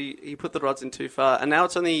process, but he put the rods in too far, and now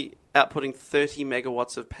it's only outputting 30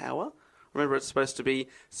 megawatts of power. Remember, it's supposed to be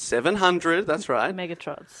 700. That's right.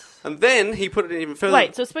 Megatrods. And then he put it in even further.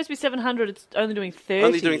 Wait, so it's supposed to be 700. It's only doing 30.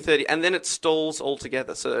 Only doing 30, and then it stalls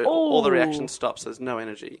altogether. So all the Ooh. reaction stops. There's no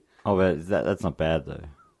energy. Oh, but that's not bad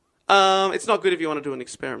though. It's not good if you want to do an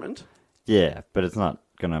experiment. Yeah, but it's not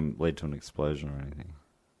going to lead to an explosion or anything.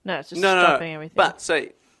 No, it's just No. stopping everything. But so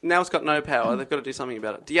now it's got no power. They've got to do something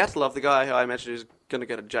about it. Dyatlov, the guy who I imagine is going to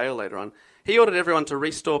go to jail later on, he ordered everyone to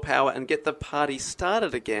restore power and get the party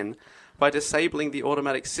started again by disabling the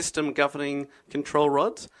automatic system governing control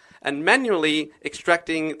rods and manually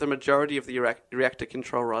extracting the majority of the reactor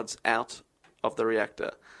control rods out of the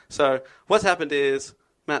reactor. So what's happened is...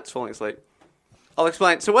 Matt's falling asleep. I'll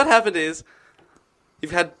explain. So what happened is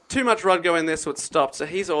you've had too much rod go in there, so it stopped. So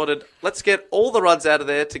he's ordered, let's get all the rods out of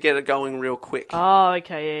there to get it going real quick. Oh,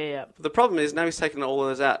 okay, yeah. The problem is now he's taken all of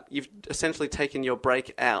those out. You've essentially taken your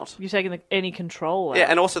brake out. You're taking any control out. Yeah,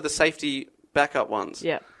 and also the safety backup ones.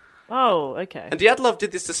 Yeah. Oh, okay. And Dyatlov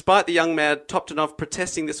did this despite the young man Toptonov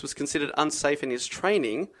protesting this was considered unsafe in his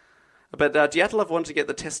training. But Dyatlov wanted to get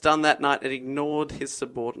the test done that night and ignored his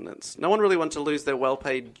subordinates. No one really wanted to lose their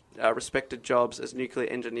well-paid, respected jobs as nuclear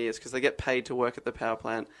engineers because they get paid to work at the power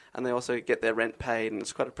plant and they also get their rent paid, and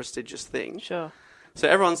it's quite a prestigious thing. Sure. So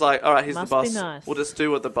everyone's like, all right, here's Must the boss. be nice. We'll just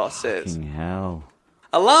do what the boss says. Fucking hell.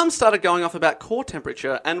 Alarms started going off about core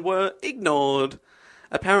temperature and were ignored.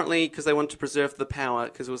 Apparently, because they wanted to preserve the power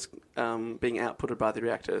because it was being outputted by the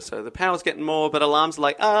reactor. So the power's getting more, but alarms are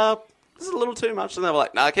like, this is a little too much. And they were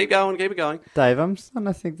like, nah, keep going, keep it going. Dave, I'm starting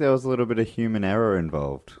to think there was a little bit of human error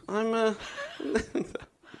involved. I'm,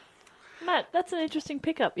 Matt, that's an interesting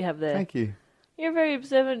pickup you have there. Thank you. You're a very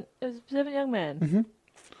observant young man.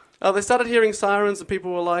 Mm-hmm. they started hearing sirens and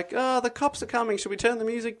people were like, the cops are coming. Should we turn the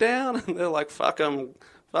music down? And they're like, fuck them.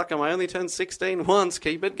 Fuck 'em, I only turned 16 once.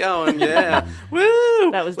 Keep it going, yeah.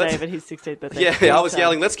 Woo! That was David, his 16th birthday. Yeah, I was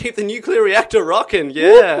yelling, let's keep the nuclear reactor rocking,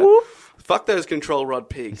 yeah. Whoop, whoop. Fuck those control rod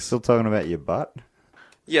pigs. Still talking about your butt?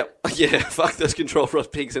 Yep, yeah, fuck those control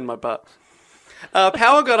rod pigs in my butt.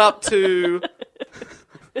 Power got up to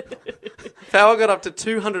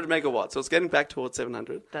 200 megawatts, so it's getting back towards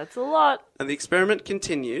 700. That's a lot. And the experiment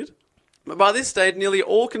continued. But by this stage, nearly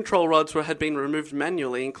all control rods had been removed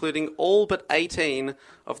manually, including all but 18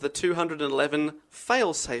 of the 211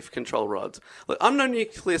 fail-safe control rods. Look, I'm no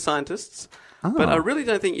nuclear scientist, but I really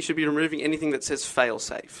don't think you should be removing anything that says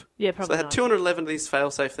fail-safe. Yeah, So probably they had not. 211 of these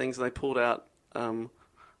fail-safe things, and they pulled out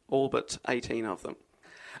all but 18 of them.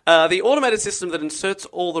 The automated system that inserts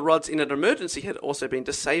all the rods in an emergency had also been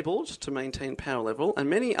disabled to maintain power level, and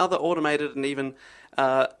many other automated and even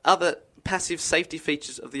other passive safety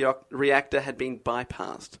features of the reactor had been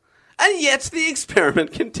bypassed. And yet the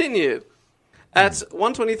experiment continued. At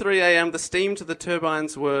 1:23 a.m., the steam to the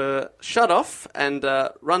turbines were shut off and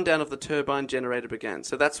rundown of the turbine generator began.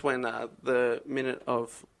 So that's when the minute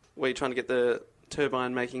of where you're trying to get the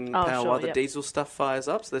turbine making power while the diesel stuff fires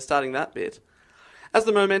up. So they're starting that bit. As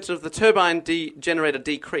the momentum of the turbine generator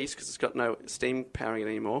decreased, because it's got no steam powering it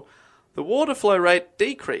anymore, the water flow rate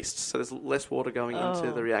decreased, so there's less water going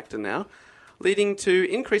into the reactor now, leading to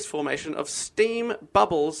increased formation of steam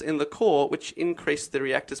bubbles in the core, which increased the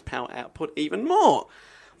reactor's power output even more.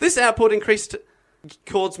 This output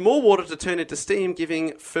caused more water to turn into steam,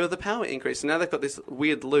 giving further power increase. So now they've got this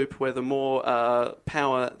weird loop where the more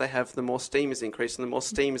power they have, the more steam is increased, and the more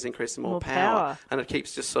steam is increased, the more power. And it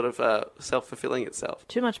keeps just sort of self-fulfilling itself.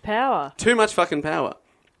 Too much power. Too much fucking power.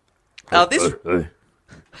 This...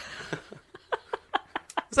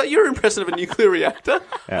 Is that your impression of a nuclear reactor?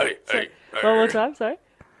 Yeah. One more time, sorry.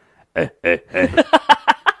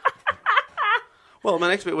 Well, my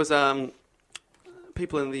next bit was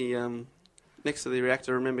people in the next to the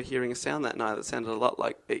reactor remember hearing a sound that night that sounded a lot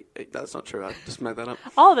like... That's not true. I just made that up.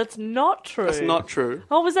 Oh, that's not true. That's not true.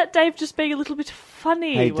 Oh, was that Dave just being a little bit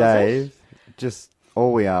funny? Hey, was Dave, it? just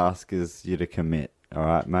all we ask is you to commit, all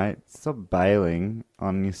right, mate? Stop bailing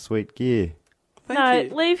on your sweet gear.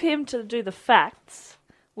 Thank you. Leave him to do the facts.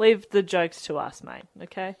 Leave the jokes to us, mate,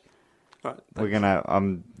 okay? Right, We're gonna,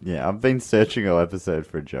 I've been searching all episode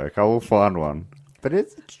for a joke. I will find one, but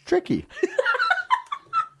it's tricky.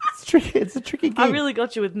 It's tricky. It's a tricky game. I really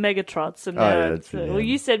got you with Megatrots, and that's true, yeah. well,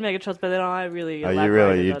 you said Megatrots, but then I really Oh, you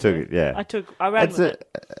elaborated really, you on took it. it, yeah. I ran with it.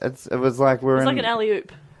 It was like we're It's in. like an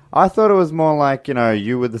alley-oop. I thought it was more like,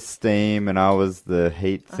 you were the steam and I was the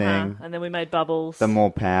heat thing. And then we made bubbles. The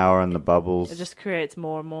more power and the bubbles. It just creates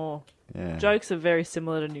more and more. Yeah. Jokes are very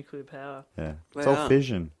similar to nuclear power. Yeah. They It's all are.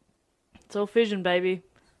 fission. It's all fission, baby.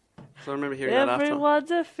 So I remember hearing that after.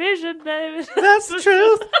 Everyone's a fission, baby. That's the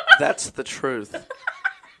truth. That's the truth.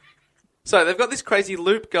 So they've got this crazy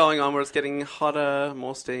loop going on where it's getting hotter,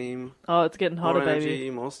 more steam, Oh, it's getting hotter, more energy,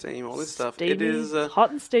 baby. more steam, all this stuff. Steamy. It is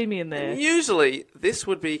Hot and steamy in there. Usually, this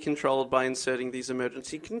would be controlled by inserting these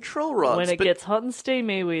emergency control rods. When it gets hot and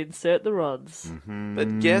steamy, we insert the rods.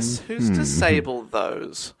 But guess who's disabled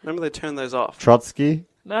those? Remember they turned those off. Trotsky?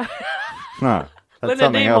 No. No. That's Leonard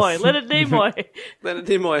something Nimoy. else. Leonard Nimoy. Leonard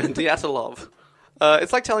Nimoy and Dyatlov.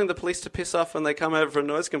 It's like telling the police to piss off when they come over for a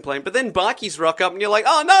noise complaint, but then bikies rock up and you're like,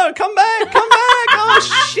 oh no, come back,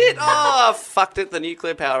 oh shit, oh, fucked it, the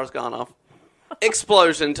nuclear power has gone off.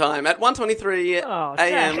 Explosion time. At 1:23 Oh,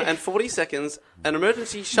 a.m. Dave. and 40 seconds, an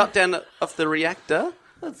emergency shutdown of the reactor.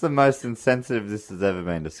 That's the most insensitive this has ever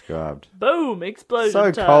been described. Boom. Explosion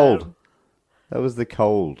So time. cold. That was the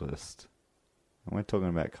coldest. And we're talking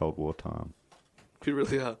about Cold War time. We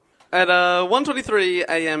really are. At 1:23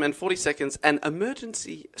 a.m. and 40 seconds, an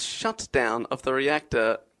emergency shutdown of the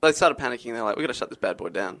reactor. They started panicking. They're like, we've got to shut this bad boy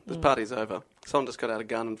down. This party's over. Someone just got out a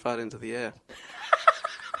gun and fired into the air.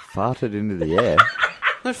 Farted into the air.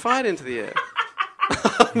 No, fired into the air.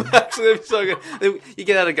 Actually, that'd be so good. You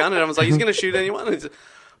get out a gun and everyone's like, he's going to shoot anyone? And,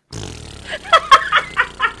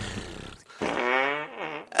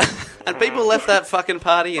 and people left that fucking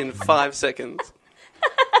party in 5 seconds.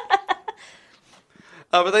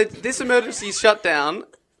 But this emergency shutdown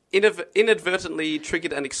inadvertently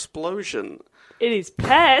triggered an explosion. It is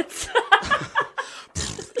pets.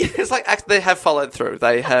 It's like they have followed through.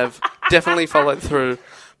 They have definitely followed through.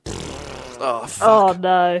 Oh, fuck. Oh,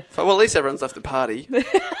 no. Well, at least everyone's left the party.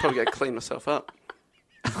 Probably go clean myself up.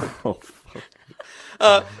 Oh, fuck.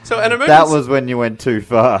 So an emergency... That was when you went too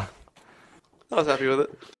far. I was happy with it.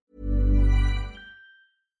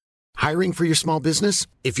 Hiring for your small business?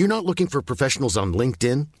 If you're not looking for professionals on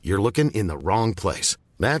LinkedIn, you're looking in the wrong place.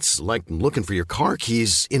 That's like looking for your car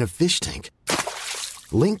keys in a fish tank.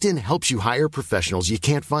 LinkedIn helps you hire professionals you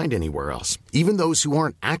can't find anywhere else, even those who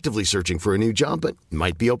aren't actively searching for a new job but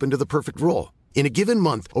might be open to the perfect role. In a given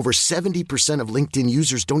month, over 70% of LinkedIn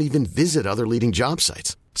users don't even visit other leading job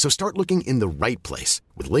sites. So start looking in the right place.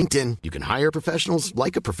 With LinkedIn, you can hire professionals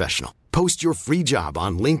like a professional. Post your free job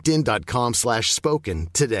on linkedin.com/spoken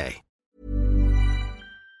today.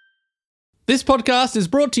 This podcast is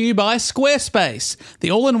brought to you by Squarespace,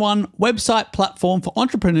 the all-in-one website platform for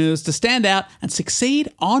entrepreneurs to stand out and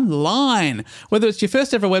succeed online. Whether it's your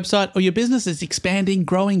first ever website or your business is expanding,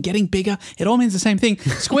 growing, getting bigger, it all means the same thing.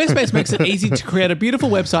 Squarespace makes it easy to create a beautiful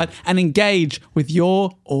website and engage with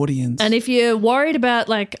your audience. And if you're worried about,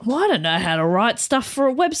 like, well, I don't know how to write stuff for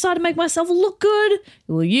a website to make myself look good,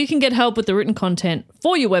 well, you can get help with the written content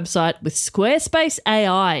for your website with Squarespace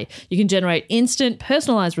AI. You can generate instant,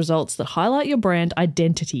 personalized results that highlight your brand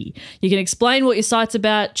identity. You can explain what your site's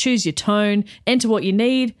about, choose your tone, enter what you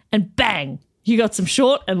need, and bang! You got some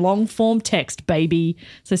short and long form text, baby.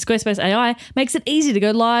 So Squarespace AI makes it easy to go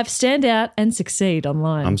live, stand out, and succeed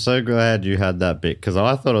online. I'm so glad you had that bit because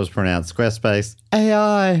I thought it was pronounced Squarespace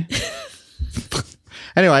AI.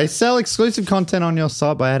 Anyway, sell exclusive content on your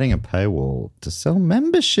site by adding a paywall to sell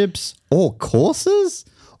memberships or courses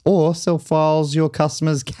or sell files your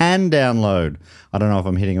customers can download. I don't know if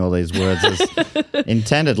I'm hitting all these words as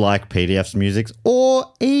intended, like PDFs, musics,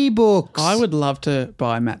 or ebooks. I would love to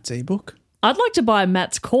buy Matt's ebook. I'd like to buy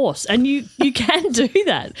Matt's course, and you can do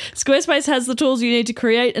that. Squarespace has the tools you need to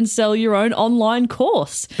create and sell your own online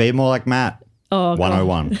course. Be more like Matt. Oh,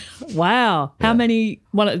 101. Wow. How many?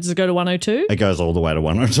 Does it go to 102? It goes all the way to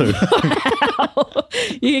 102.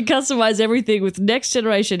 You can customize everything with next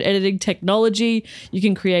generation editing technology. You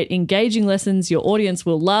can create engaging lessons your audience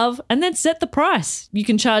will love and then set the price. You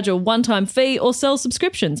can charge a one-time fee or sell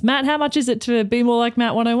subscriptions. Matt, how much is it to be more like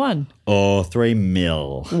Matt 101? Or 3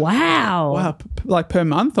 mil. Wow. Wow, like per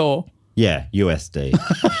month or? Yeah, USD.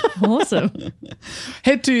 Awesome.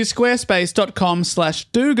 Head to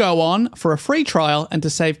squarespace.com/do-go-on for a free trial and to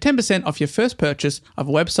save 10% off your first purchase of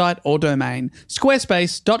a website or domain.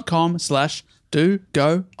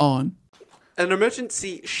 Squarespace.com/do-go-on. An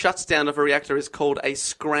emergency shutdown of a reactor is called a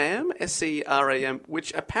SCRAM, SCRAM,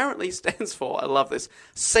 which apparently stands for, I love this,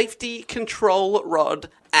 Safety Control Rod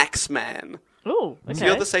Axeman. Oh, okay. So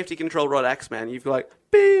you're the Safety Control Rod Axeman. You've like,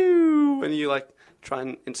 boo, and you like try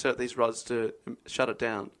and insert these rods to shut it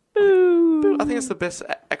down. Boo. I think it's the best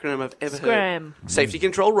acronym I've ever Scram. heard. Safety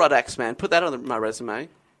Control Rod Axeman. Put that on my resume.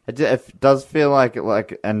 It does feel like,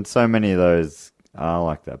 and so many of those are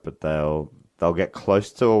like that, but they'll get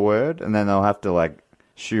close to a word and then they'll have to like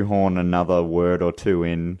shoehorn another word or two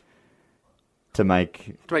in to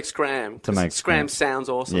make Scram. To make Scram Scram. sounds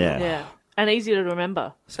awesome. Yeah. Yeah. And easy to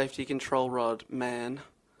remember. Safety Control Rod Man.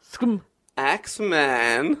 Scrum.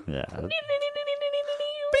 Axeman. Yeah.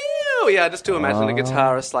 Yeah, I just do imagine a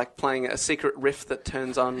guitarist like playing a secret riff that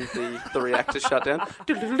turns on the reactor shutdown.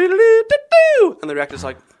 And the reactor's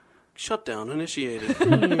like, shutdown initiated.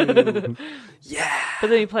 Yeah. But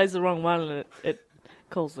then he plays the wrong one and it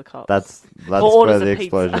calls the cops. That's Or where orders the a pizza.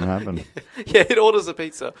 explosion happened. Yeah, it orders a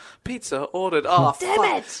pizza. Pizza ordered. Oh, Damn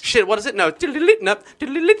fuck. it. Shit, what is it? No.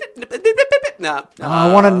 No.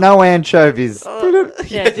 I want to know anchovies.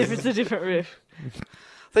 Yeah, it's a different riff.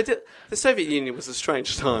 The Soviet Union was a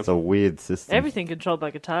strange time. It's a weird system. Everything controlled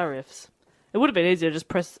by guitar riffs. It would have been easier to just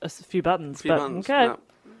press a few buttons. Few but buttons, okay. no.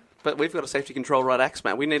 But we've got a safety control right axe,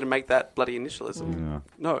 man. We need to make that bloody initialism.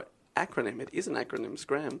 No, acronym. It is an acronym,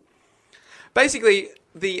 SCRAM. Basically,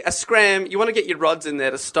 a SCRAM, you want to get your rods in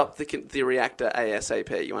there to stop the reactor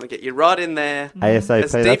ASAP. You want to get your rod in there. ASAP,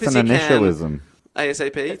 as deep that's as an you can. initialism.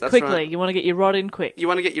 ASAP, that's Quickly, right. you want to get your rod in quick. You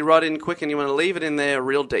want to get your rod in quick and you want to leave it in there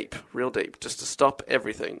real deep, just to stop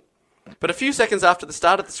everything. But a few seconds after the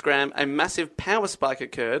start of the SCRAM, a massive power spike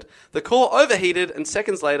occurred. The core overheated, and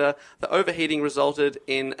seconds later, the overheating resulted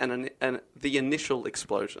in the initial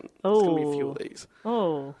explosion. There's going to be a few of these.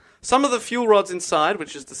 Oh. Some of the fuel rods inside,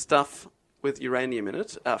 which is the stuff with uranium in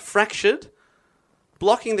it, fractured,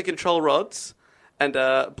 blocking the control rods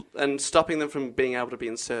and stopping them from being able to be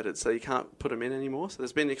inserted. So you can't put them in anymore. So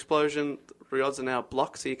there's been an explosion. The rods are now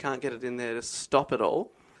blocked, so you can't get it in there to stop it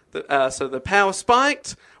all. So the power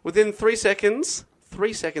spiked. Within 3 seconds,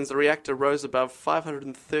 the reactor rose above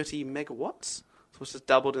 530 megawatts. So it's just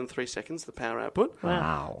doubled in 3 seconds, the power output.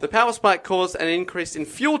 Wow. The power spike caused an increase in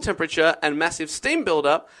fuel temperature and massive steam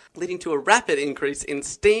buildup, leading to a rapid increase in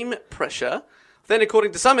steam pressure. Then,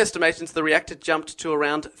 according to some estimations, the reactor jumped to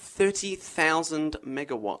around 30,000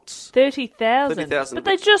 megawatts. 30,000. 30,000. But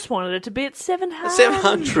they just wanted it to be at 700.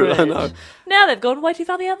 700, I know. Now they've gone way too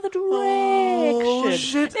far the other direction. Oh,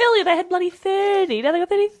 shit. Earlier they had bloody 30. Now they've got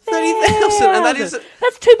 30,000. 30,000, and that is...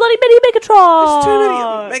 That's too bloody many Megatrons. There's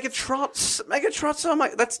too many Megatrots, oh my...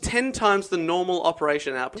 That's 10 times the normal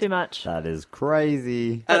operation output. Too much. That is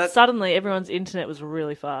crazy. But suddenly everyone's internet was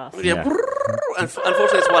really fast. Yeah.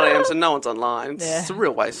 Unfortunately, it's 1 a.m., so no one's online. It's a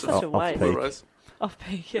real waste. Such a waste. Rose. Off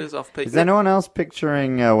peak. It Yeah. is off peak. Is anyone else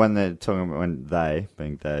picturing when they're talking about, when they,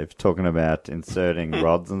 being Dave, talking about inserting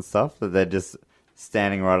rods and stuff, that they're just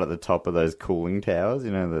standing right at the top of those cooling towers,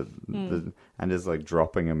 you know, and just like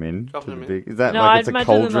dropping them in? Is that No, like I'd it's a imagine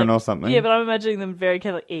cauldron them, like, or something? Yeah, but I'm imagining them very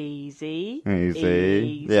carefully. Easy.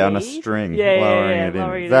 Yeah, on a string, Yeah, lowering yeah, it in.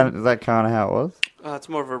 lowering it in. Is that kind of how it was? It's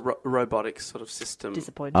more of a robotic sort of system.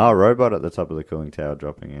 Disappointing. Oh, robot at the top of the cooling tower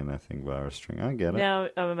dropping in, I think, via a string. I get it. Now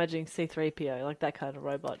I'm imagining C-3PO, like that kind of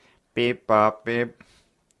robot. Beep, bop, beep.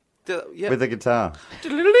 Yeah. With a guitar.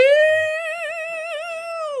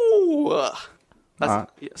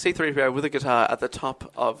 That's C-3PO with a guitar at the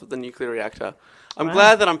top of the nuclear reactor. I'm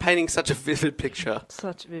glad that I'm painting such a vivid picture.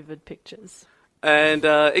 Such vivid pictures. And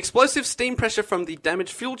explosive steam pressure from the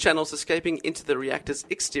damaged fuel channels escaping into the reactor's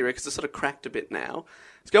exterior, because it's sort of cracked a bit now.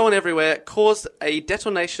 It's going everywhere. Caused a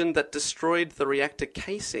detonation that destroyed the reactor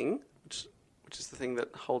casing, which is the thing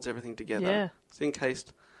that holds everything together. Yeah. It's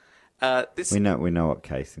encased. We know what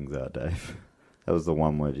casings are, Dave. That was the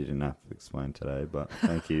one word you didn't have to explain today, but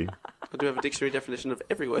thank you. I do have a dictionary definition of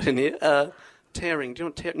every word in here. Tearing. Do you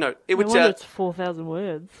want tear? No, it No would. wonder it's 4,000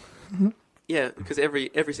 words. Yeah, because every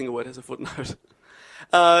single word has a footnote.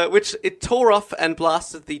 Which it tore off and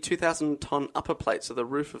blasted the 2,000-ton upper plate, so the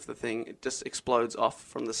roof of the thing, it just explodes off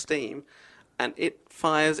from the steam, and it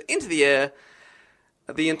fires into the air.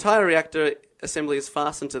 The entire reactor assembly is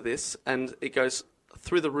fastened to this, and it goes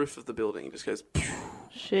through the roof of the building. It just goes...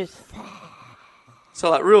 Shit. So,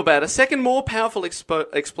 like, real bad. A second more powerful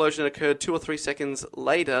explosion occurred 2 or 3 seconds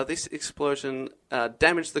later. This explosion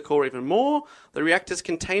damaged the core even more. The reactor's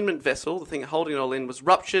containment vessel, the thing holding it all in, was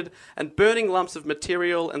ruptured, and burning lumps of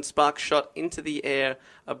material and sparks shot into the air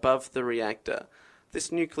above the reactor. This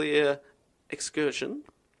nuclear excursion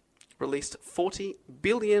released 40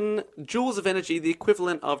 billion joules of energy, the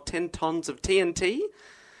equivalent of 10 tons of TNT,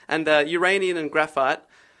 and uranium and graphite,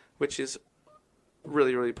 which is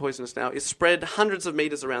really, really poisonous now, is spread hundreds of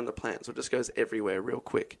meters around the plant, so it just goes everywhere real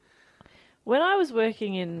quick. When I was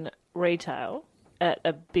working in retail at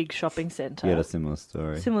a big shopping centre... You had a similar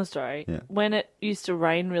story. Similar story. Yeah. When it used to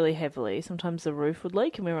rain really heavily, sometimes the roof would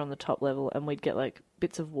leak and we were on the top level and we'd get like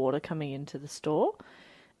bits of water coming into the store.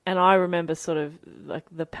 And I remember sort of like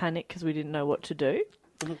the panic because we didn't know what to do.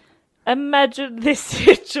 Mm-hmm. Imagine this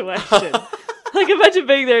situation. Like, imagine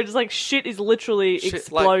being there and just, like, shit is literally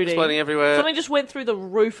exploding. Like, exploding everywhere. Something just went through the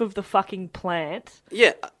roof of the fucking plant.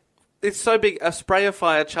 Yeah, it's so big. A sprayer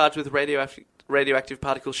fire charged with radioactive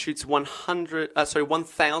particle shoots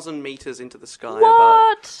 1,000 meters into the sky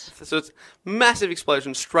What? above. So it's massive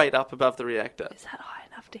explosion straight up above the reactor. Is that high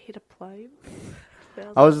enough to hit a plane?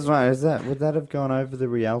 I was just wondering, would that have gone over the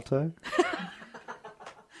Rialto?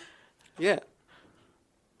 Yeah,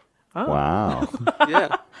 Wow.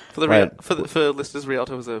 yeah. For Wait. for listeners,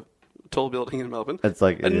 Rialto was a tall building in Melbourne. It's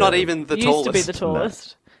like and not even the Used tallest. to be the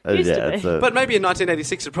tallest. Used to be. it's a- But maybe in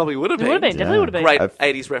 1986 it probably would have It been. would have been. Definitely would have been. Great I've-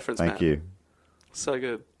 80s reference, Thank Matt. you. So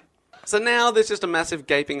good. So now there's just a massive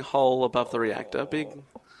gaping hole above the reactor.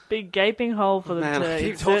 Big gaping hole for them Man, I to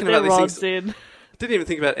keep insert talking their about these rods things. in. Didn't even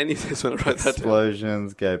think about any of this when I wrote that down.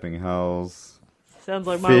 Explosions, gaping holes. Sounds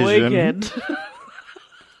like my Fission. weekend.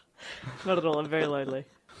 Not at all. I'm very lonely.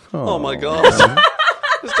 Oh my gosh.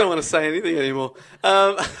 Just don't want to say anything anymore.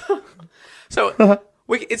 So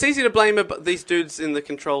it's easy to blame these dudes in the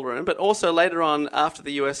control room, but also later on, after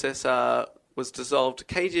the USSR was dissolved,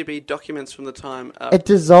 KGB documents from the time... It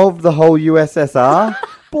dissolved the whole USSR?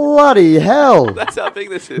 Bloody hell! That's how big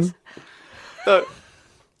this is. So,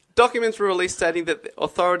 documents were released stating that the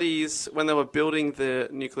authorities, when they were building the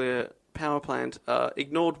nuclear power plant,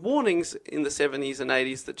 ignored warnings in the 70s and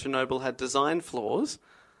 80s that Chernobyl had design flaws.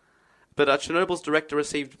 But Chernobyl's director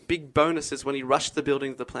received big bonuses when he rushed the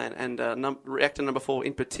building of the plant, and reactor number 4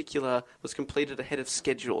 in particular was completed ahead of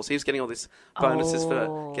schedule. So he was getting all these bonuses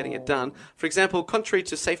for getting it done. For example, contrary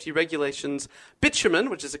to safety regulations, bitumen,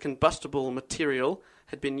 which is a combustible material,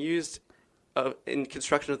 had been used in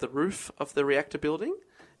construction of the roof of the reactor building,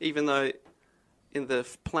 even though in the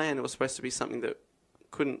plan it was supposed to be something that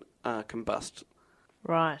couldn't combust.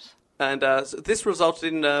 Right. And so this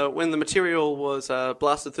resulted in when the material was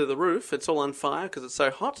blasted through the roof, it's all on fire because it's so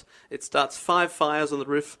hot. It starts 5 fires on the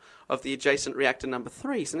roof of the adjacent reactor number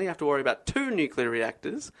 3. So now you have to worry about 2 nuclear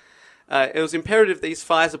reactors. It was imperative these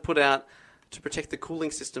fires are put out to protect the cooling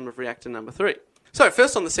system of reactor number 3. So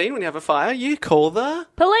first on the scene, when you have a fire, you call the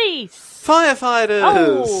Police. firefighters.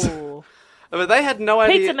 Oh. But they had no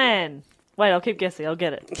idea. Pizza man. Wait, I'll keep guessing. I'll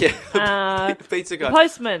get it. Yeah, pizza guy.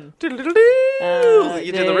 Postman. You do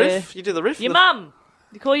the riff. You do the riff. Your mum.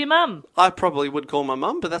 You call your mum. I probably would call my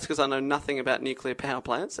mum, but that's because I know nothing about nuclear power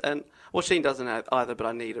plants, and well, she doesn't either. But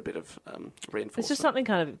I need a bit of reinforcement. It's just something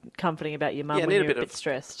kind of comforting about your mum Yeah, when need a you're a bit bit of-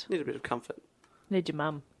 stressed. Need a bit of comfort. Need your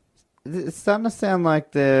mum. It's starting to sound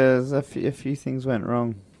like there's a few things went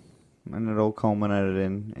wrong, and it all culminated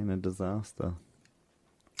in a disaster.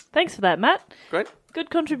 Thanks for that, Matt. Great. Good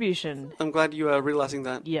contribution. I'm glad you are realising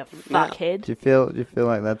that. Yeah, Now- fuckhead. Do you feel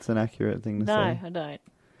like that's an accurate thing to No, say? I don't.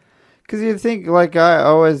 Because you think, like, I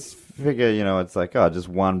always figure, it's like, oh, just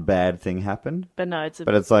one bad thing happened. But no, it's a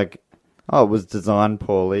But it's like, oh, it was designed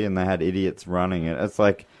poorly and they had idiots running it. It's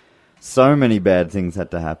like so many bad things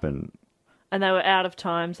had to happen. and they were out of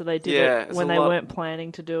time, so they did Yeah, it it's when a they lot- weren't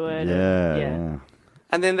planning to do it. Yeah.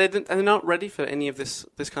 And then they're not ready for any of this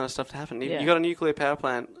kind of stuff to happen. Yeah. You got a nuclear power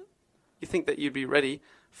plant. You think that you'd be ready.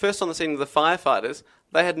 First on the scene of the firefighters,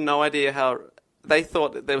 they had no idea how. They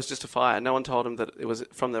thought that there was just a fire. No one told them that it was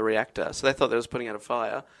from the reactor, so they thought they was putting out a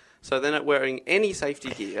fire. So they're not wearing any safety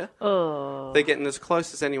gear. Oh. They're getting as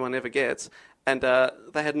close as anyone ever gets, and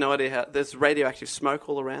they had no idea how. There's radioactive smoke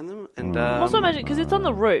all around them, and Also imagine, because it's on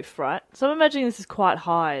the roof, right? So I'm imagining this is quite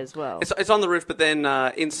high as well. it's on the roof. But then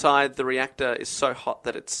inside the reactor is so hot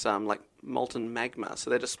that it's like molten magma. So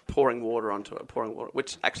they're just pouring water onto it,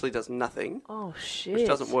 which actually does nothing. Oh, shit. Which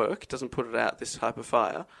doesn't work. It doesn't put it out, this type of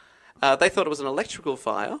fire. They thought it was an electrical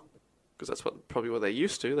fire, because that's probably what they're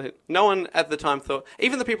used to. No one at the time thought,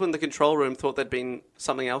 even the people in the control room thought there'd been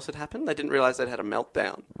something else had happened. They didn't realise they'd had a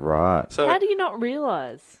meltdown. Right. So How do you not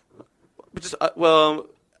realise? just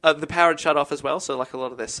the power had shut off as well, so like a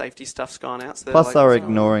lot of their safety stuff's gone out. So they're Plus, like, they were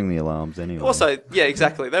ignoring the alarms anyway. Also, yeah,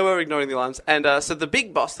 exactly. They were ignoring the alarms. And so the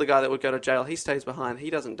big boss, the guy that would go to jail, he stays behind. He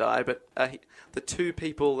doesn't die. But the 2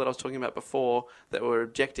 people that I was talking about before that were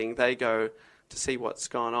objecting, they go to see what's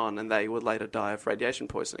gone on, and they would later die of radiation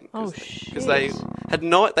poisoning. Oh, Because they had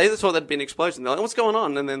they just thought there'd been an explosion. They're like, what's going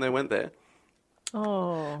on? And then they went there.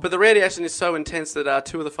 Oh. But the radiation is so intense that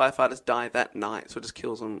 2 of the firefighters die that night, so it just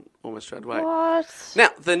kills them almost straight away. What?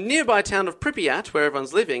 Now, the nearby town of Pripyat, where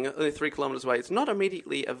everyone's living, only 3 kilometres away, it's not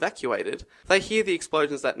immediately evacuated. They hear the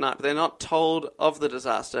explosions that night, but they're not told of the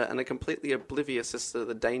disaster and are completely oblivious as to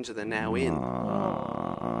the danger they're now in.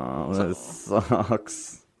 Oh, that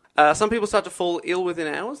sucks. Some people start to fall ill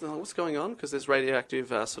within hours. They're like, what's going on? Because there's radioactive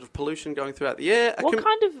sort of pollution going throughout the air.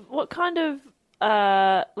 What kind of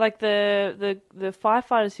like the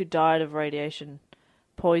firefighters who died of radiation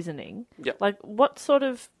poisoning? Yep. Like what sort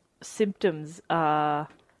of symptoms are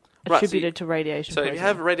attributed to radiation So poisoning. if you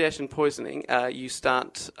have radiation poisoning, you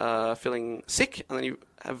start feeling sick, and then you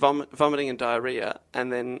have vomiting and diarrhea,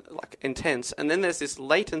 and then like intense, and then there's this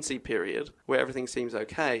latency period where everything seems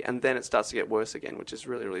okay, and then it starts to get worse again, which is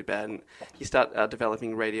really, really bad, and you start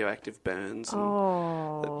developing radioactive burns.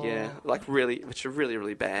 And, yeah, like really, which are really,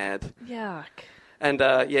 really bad. Yuck. And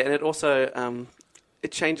and it also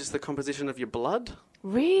it changes the composition of your blood.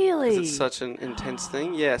 Really? 'Cause it's such an intense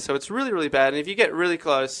thing. Yeah, so it's really, really bad. And if you get really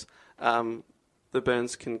close, the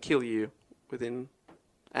burns can kill you within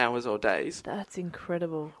hours or days. That's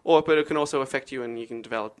incredible. But it can also affect you, and you can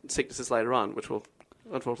develop sicknesses later on, which we'll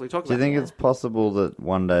unfortunately talk Do you about. think it's possible that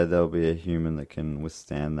one day there'll be a human that can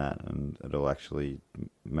withstand that and it'll actually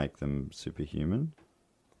make them superhuman?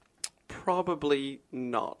 Probably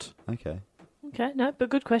not. Okay. Okay, no, but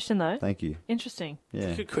good question though. Thank you. Interesting.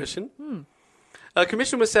 Yeah. Good question. A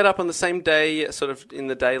commission was set up on the same day, sort of in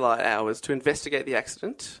the daylight hours, to investigate the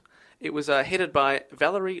accident. It was headed by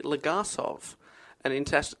Valery Legasov, an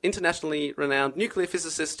internationally renowned nuclear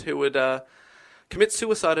physicist who would commit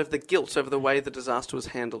suicide over the guilt over the way the disaster was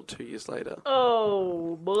handled 2 years later.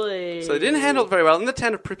 Oh, boy. So they didn't handle it very well. In the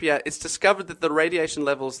town of Pripyat, it's discovered that the radiation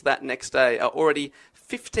levels that next day are already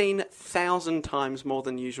 15,000 times more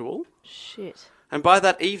than usual. Shit. And by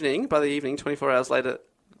the evening, 24 hours later,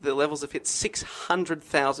 the levels have hit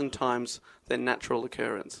 600,000 times their natural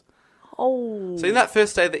occurrence. Oh. So in that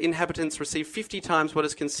first day, the inhabitants received 50 times what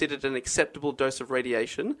is considered an acceptable dose of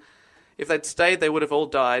radiation. If they'd stayed, they would have all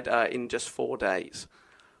died in just 4 days.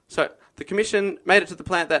 So the commission made it to the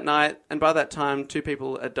plant that night, and by that time, 2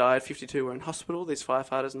 people had died, 52 were in hospital, these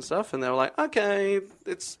firefighters and stuff, and they were like, okay,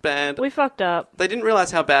 it's bad. We fucked up. They didn't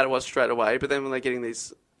realise how bad it was straight away, but then when they're getting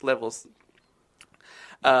these levels,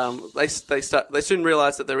 they soon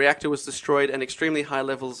realised that the reactor was destroyed and extremely high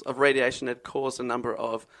levels of radiation had caused a number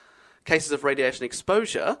of cases of radiation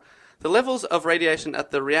exposure. The levels of radiation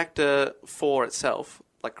at the reactor 4 itself,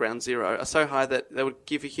 like ground zero, are so high that they would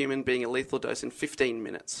give a human being a lethal dose in 15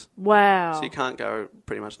 minutes. Wow. So you can't go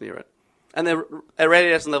pretty much near it. And their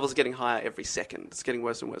radiation levels are getting higher every second. It's getting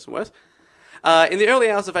worse and worse and worse. In the early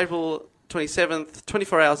hours of April 27th,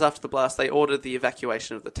 24 hours after the blast, they ordered the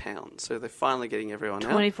evacuation of the town. So they're finally getting everyone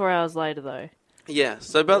out. 24 hours later, though. Yeah,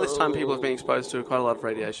 so by this time people have been exposed to quite a lot of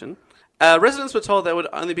radiation. Residents were told they would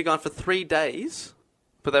only be gone for 3 days,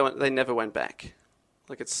 but they never went back.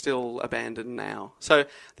 Like, it's still abandoned now. So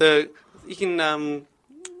you can,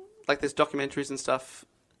 like, there's documentaries and stuff.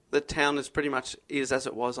 The town is pretty much as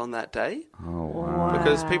it was on that day. Oh, wow.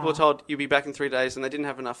 Because people were told you'll be back in 3 days, and they didn't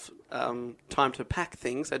have enough time to pack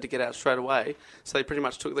things. They had to get out straight away. So they pretty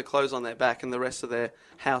much took the clothes on their back, and the rest of their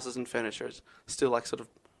houses and furniture is still like sort of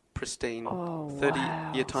pristine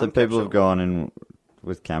 30-year time So people capsule. have gone in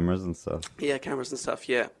with cameras and stuff. Yeah, cameras and stuff,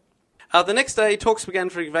 yeah. The next day, talks began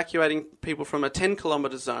for evacuating people from a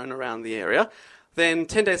 10-kilometre zone around the area. Then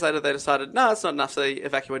 10 days later, they decided, no, it's not enough, so they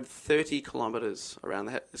evacuated 30 kilometres around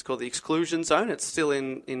it's called the exclusion zone. It's still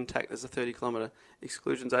intact. There's a 30-kilometre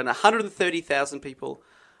exclusion zone. 130,000 people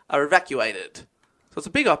are evacuated. So it's a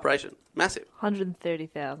big operation. Massive.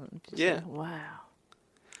 130,000. Yeah. Wow.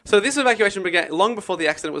 So this evacuation began long before the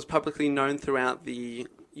accident was publicly known throughout the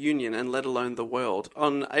Union and let alone the world.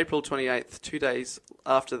 On April 28th, 2 days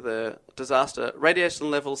after the disaster, radiation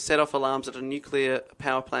levels set off alarms at a nuclear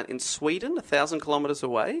power plant in Sweden, 1,000 kilometres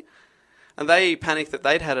away. And they panicked that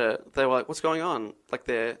they were like, what's going on? Like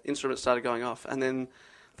their instruments started going off. And then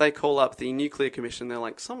they call up the Nuclear Commission. They're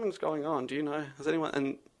like, something's going on. Do you know? Has anyone...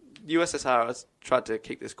 And USSR has tried to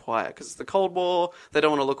keep this quiet because it's the Cold War. They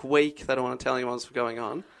don't want to look weak. They don't want to tell anyone what's going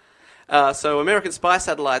on. So American spy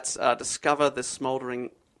satellites discover the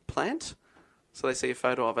smouldering plant. So they see a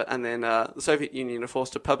photo of it. And then the Soviet Union are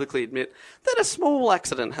forced to publicly admit that a small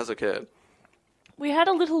accident has occurred. We had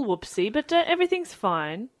a little whoopsie, but everything's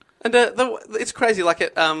fine. And it's crazy. Like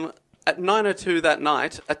at 9:02 that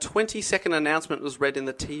night, a 20-second announcement was read in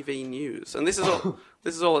the TV news. And this is all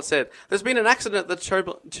this is all it said. There's been an accident at the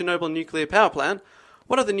Chernobyl nuclear power plant.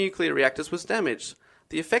 One of the nuclear reactors was damaged.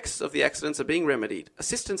 The effects of the accidents are being remedied.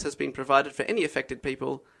 Assistance has been provided for any affected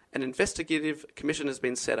people. An investigative commission has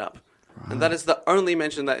been set up. Right. And that is the only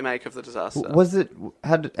mention they make of the disaster.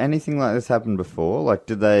 Had anything like this happened before? Like,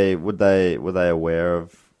 were they aware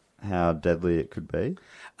of how deadly it could be?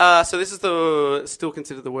 So this is still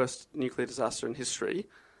considered the worst nuclear disaster in history.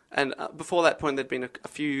 And before that point, there'd been a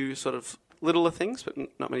few sort of littler things, but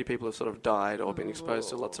not many people have sort of died or been exposed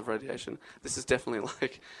to lots of radiation. This is definitely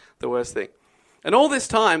like the worst thing. And all this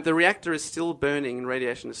time, the reactor is still burning and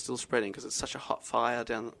radiation is still spreading because it's such a hot fire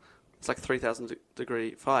down It's like 3,000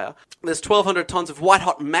 degree fire. There's 1,200 tons of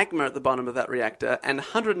white-hot magma at the bottom of that reactor and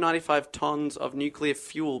 195 tons of nuclear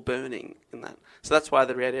fuel burning in that. So that's why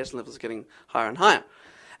the radiation levels are getting higher and higher.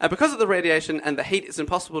 And because of the radiation and the heat, it's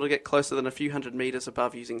impossible to get closer than a few hundred meters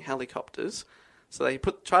above using helicopters. So they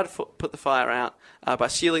try to put the fire out by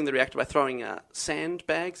sealing the reactor by throwing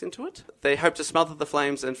sandbags into it. They hope to smother the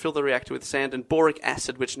flames and fill the reactor with sand and boric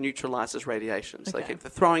acid, which neutralizes radiation. So they keep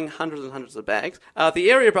throwing hundreds and hundreds of bags.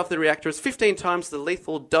 The area above the reactor is 15 times the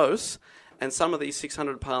lethal dose, and some of these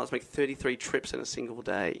 600 pilots make 33 trips in a single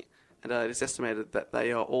day. And it is estimated that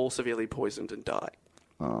they are all severely poisoned and die.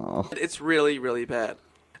 Oh. It's really, really bad.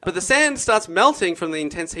 But the sand starts melting from the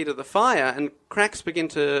intense heat of the fire, and cracks begin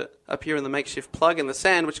to appear in the makeshift plug in the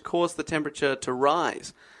sand, which cause the temperature to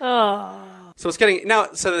rise. Oh. So it's getting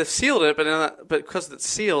so they've sealed it, but because it's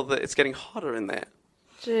sealed, it's getting hotter in there.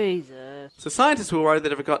 Jesus. So scientists were worried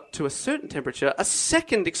that if it got to a certain temperature, a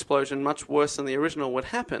second explosion, much worse than the original, would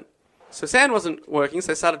happen. So sand wasn't working, so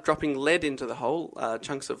they started dropping lead into the hole,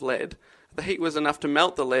 chunks of lead. The heat was enough to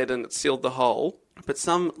melt the lead, and it sealed the hole. But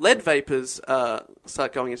some lead vapors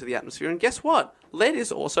start going into the atmosphere, and guess what? Lead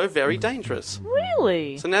is also very dangerous.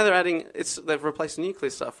 Really? So now they've replaced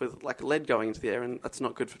nuclear stuff with like lead going into the air, and that's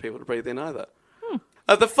not good for people to breathe in either.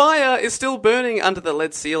 The fire is still burning under the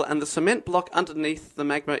lead seal, and the cement block underneath the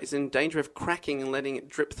magma is in danger of cracking and letting it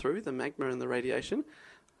drip through, the magma and the radiation.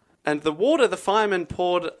 And the water the firemen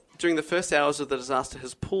poured during the first hours of the disaster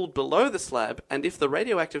has pooled below the slab, and if the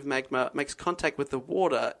radioactive magma makes contact with the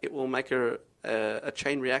water, it will make a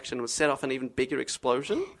chain reaction and will set off an even bigger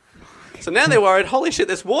explosion. So now they're worried, holy shit,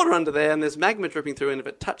 there's water under there and there's magma dripping through, and if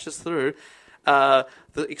it touches through, the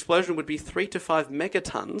explosion would be 3 to 5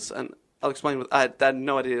 megatons, and I'll explain. I had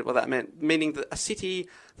no idea what that meant, meaning that the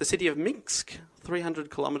city of Minsk,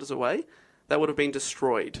 300 kilometers away, that would have been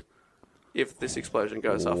destroyed if this explosion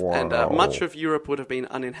goes off. And much of Europe would have been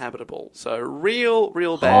uninhabitable. So real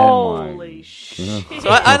bad. Holy shit. So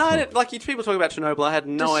I like people talk about Chernobyl, I had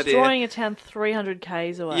no idea. Destroying a town 300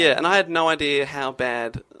 k's away. Yeah, and I had no idea how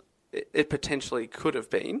bad it potentially could have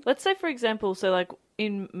been. Let's say, for example, so like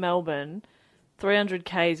in Melbourne, 300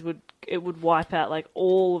 k's would wipe out like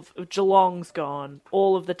all of Geelong's gone,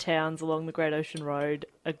 all of the towns along the Great Ocean Road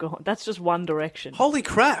are gone. That's just one direction. Holy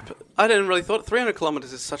crap! I didn't really thought 300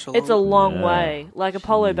 kilometres is such a long. It's a long way, like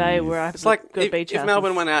Apollo Bay, where I've got beach if houses.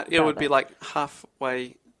 Melbourne went out, it about would be that. like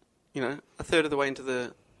halfway, a third of the way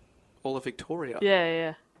into all of Victoria.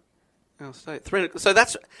 Yeah. Our state. 300.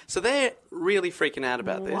 So they're really freaking out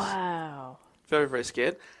about this. Wow. Very, very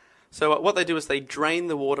scared. So what they do is they drain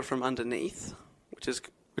the water from underneath,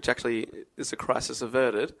 which actually is a crisis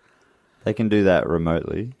averted. They can do that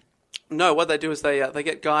remotely. No, what they do is they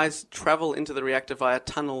get guys travel into the reactor via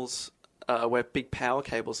tunnels where big power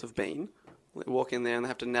cables have been. They walk in there and they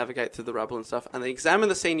have to navigate through the rubble and stuff. And they examine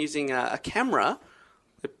the scene using a camera.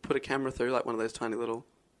 They put a camera through, like one of those tiny little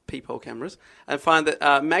peephole cameras, and find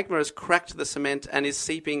that magma has cracked the cement and is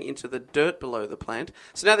seeping into the dirt below the plant.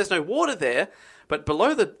 So now there's no water there, but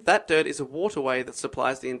below that dirt is a waterway that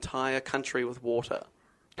supplies the entire country with water.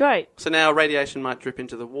 Great. So now radiation might drip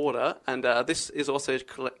into the water, and this is also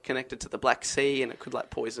connected to the Black Sea, and it could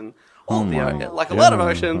poison all the like a lot of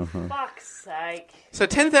ocean. Fuck's sake. So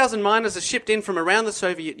 10,000 miners are shipped in from around the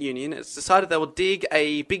Soviet Union. It's decided they will dig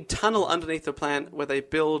a big tunnel underneath the plant where they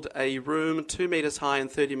build a room 2 meters high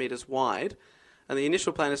and 30 meters wide. And the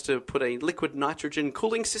initial plan is to put a liquid nitrogen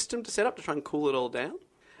cooling system to set up to try and cool it all down.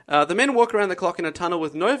 The men walk around the clock in a tunnel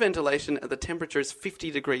with no ventilation, and the temperature is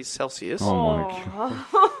 50 degrees Celsius. Oh my god.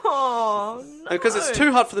 Oh, no. Because it's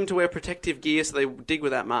too hot for them to wear protective gear, so they dig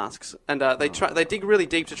without masks. And they dig really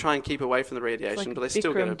deep to try and keep away from the radiation, Like but they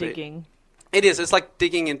still get a Bikram bit. digging. It is. It's like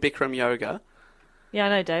digging in Bikram yoga. Yeah, I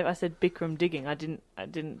know, Dave. I said Bikram digging. I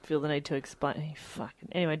didn't feel the need to explain.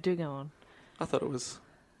 Anyway, do go on. I thought it was.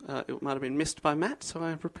 It might have been missed by Matt, so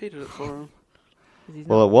I repeated it for him. 'Cause he's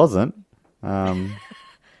Well, not- it wasn't.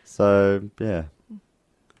 So, yeah.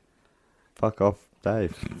 Fuck off,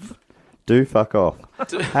 Dave. Do fuck off.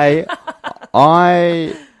 Hey,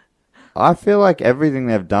 I feel like everything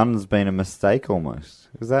they've done has been a mistake almost.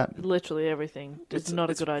 Is that... literally everything. It's not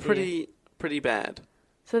a good idea. Pretty bad.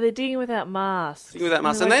 So they're digging without masks. Digging without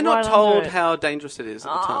masks, They're, and they're like, not right under told it. how dangerous it is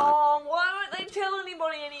at the time. Oh, why won't they tell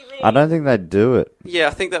anybody anything? I don't think they do it. Yeah,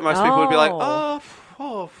 I think that most people would be like,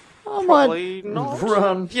 probably not.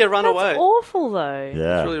 Run. Yeah, run That's away. awful, though.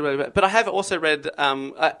 Yeah. It's really, really bad. But I have also read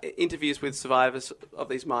interviews with survivors of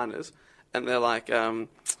these miners, and they're like,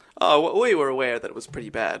 we were aware that it was pretty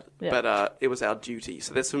bad, Yeah. but it was our duty.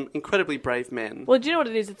 So there's some incredibly brave men. Well, do you know what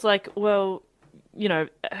it is? It's like, well,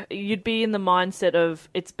 you'd be in the mindset of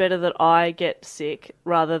it's better that I get sick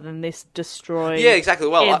rather than this destroy Yeah, exactly.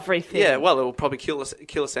 Well, everything. it will probably kill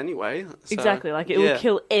us anyway. So, Exactly. Like, it will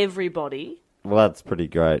kill everybody. Well, that's pretty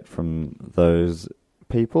great from those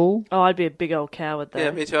people. Oh, I'd be a big old coward there.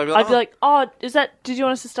 Yeah, me too. I'd be like, did you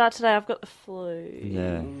want us to start today? I've got the flu.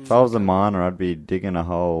 Yeah. If I was a miner, I'd be digging a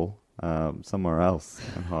hole somewhere else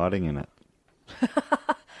and hiding in it.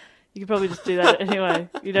 You could probably just do that anyway.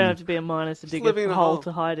 You don't have to be a miner to dig living in a a hole hole.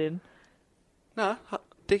 to hide in. No,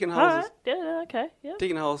 digging All holes. right. Yeah, okay. Yeah.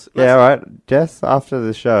 Digging holes. Yeah, all right. Jess, after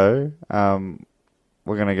the show,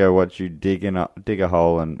 we're going to go watch you dig a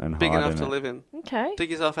hole and Big hide enough in to it. live in. Okay. Dig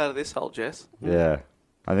yourself out of this hole, Jess. Yeah.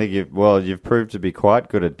 I think you've proved to be quite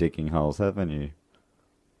good at digging holes, haven't you?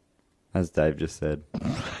 As Dave just said.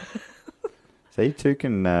 See, two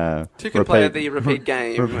can play the repeat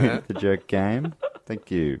game. repeat the joke game. Thank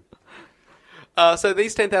you. So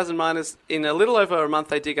these 10,000 miners, in a little over a month,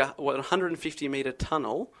 they dig a 150-metre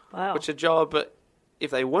tunnel, Wow. which a job, if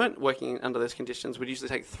they weren't working under those conditions, would usually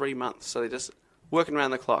take 3 months. So they're just working around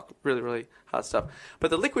the clock. Really, really hard stuff. But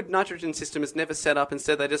the liquid nitrogen system is never set up.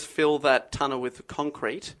 Instead, they just fill that tunnel with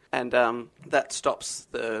concrete, and that stops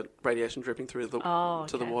the radiation dripping through to the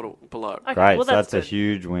water below. Okay, Great, well, so that's a good.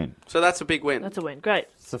 huge win. So that's a big win. That's a win. Great.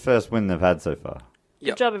 It's the first win they've had so far.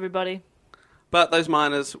 Yep. Good job, everybody. But those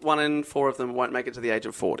miners, 1 in 4 of them won't make it to the age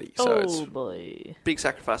of 40. So it's boy. big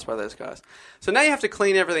sacrifice by those guys. So now you have to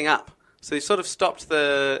clean everything up. So you've sort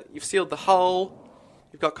of you've sealed the hole,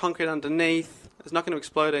 you've got concrete underneath, it's not going to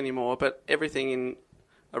explode anymore, but everything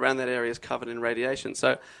around that area is covered in radiation.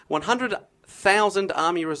 So 100,000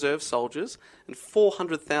 Army Reserve soldiers and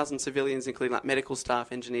 400,000 civilians, including like medical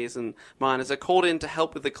staff, engineers and miners, are called in to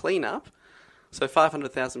help with the cleanup. So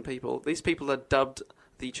 500,000 people. These people are dubbed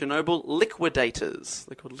the Chernobyl liquidators.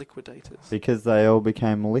 They're called liquidators. Because they all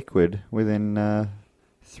became liquid within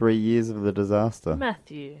 3 years of the disaster.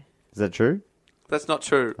 Matthew. Is that true? That's not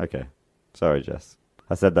true. Okay. Sorry, Jess.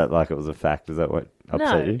 I said that like it was a fact. Is that what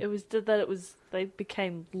upset you? No, they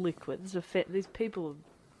became liquid. These people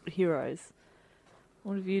are heroes.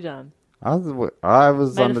 What have you done? I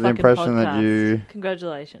was Made under a the fucking impression that podcast.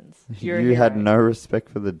 Congratulations. You're a you had hero. no respect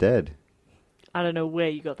for the dead. I don't know where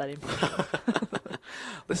you got that impression.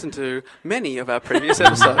 Listen to many of our previous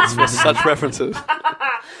episodes for such references.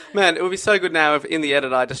 Man, it would be so good now if in the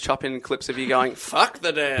edit I just chop in clips of you going, fuck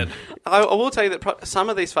the dead. I will tell you that some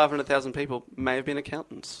of these 500,000 people may have been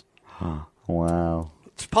accountants. Wow.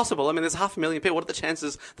 It's possible. I mean, there's 500,000 people. What are the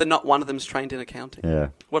chances that not one of them's trained in accounting? Yeah.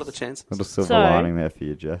 What are the chances? Little silver So- lining there for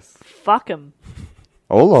you, Jess. Fuck them.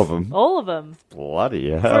 All of them? All of them.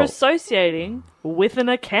 Bloody For hell. associating with an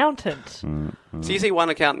accountant. So you see one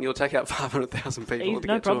accountant, you'll take out 500,000 people. to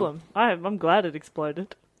No get to problem. I'm glad it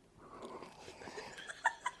exploded.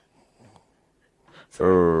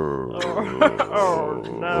 Oh,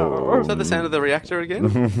 no. Is that the sound of the reactor again?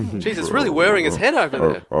 Jeez, it's really whirring his head over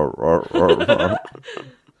there.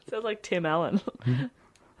 Sounds like Tim Allen.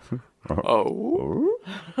 Oh.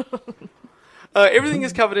 Everything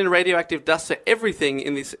is covered in radioactive dust, so everything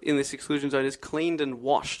in this exclusion zone is cleaned and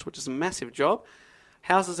washed, which is a massive job.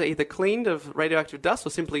 Houses are either cleaned of radioactive dust or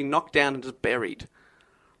simply knocked down and just buried.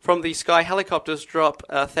 From the sky, helicopters drop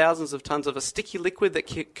thousands of tons of a sticky liquid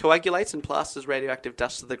that coagulates and plasters radioactive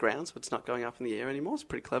dust to the ground, so it's not going up in the air anymore. It's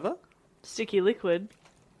pretty clever. Sticky liquid.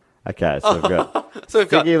 Okay, so we've got So we've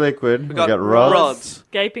got sticky liquid, we've got rods. rods,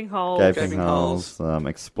 Gaping holes. gaping holes,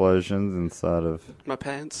 explosions inside of... My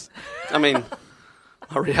pants. I mean,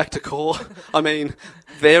 my reactor core. I mean,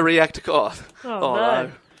 their reactor core. Oh,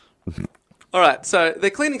 no. All right, so they're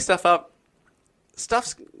cleaning stuff up.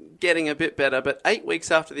 Stuff's getting a bit better, but 8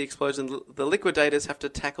 weeks after the explosion, the liquidators have to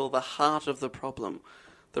tackle the heart of the problem.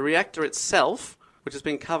 The reactor itself, which has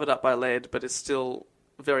been covered up by lead, but is still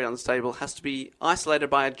very unstable, has to be isolated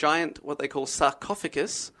by a giant, what they call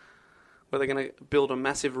sarcophagus, where they're going to build a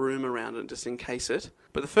massive room around it and just encase it.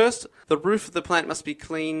 But the roof of the plant must be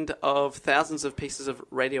cleaned of thousands of pieces of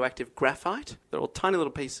radioactive graphite. They're all tiny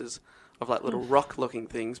little pieces of like little rock-looking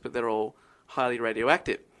things, but they're all highly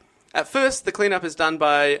radioactive. At first, the cleanup is done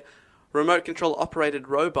by remote control operated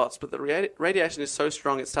robots, but the radiation is so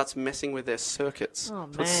strong it starts messing with their circuits. Oh,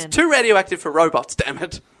 So it's man. too radioactive for robots, damn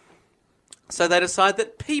it. So they decide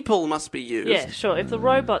that people must be used. Yeah, sure. If the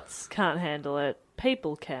robots can't handle it,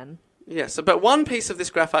 people can. Yes, but one piece of this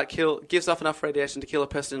graphite gives off enough radiation to kill a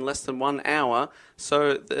person in less than 1 hour,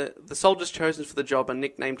 so the soldiers chosen for the job are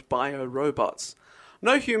nicknamed bio-robots.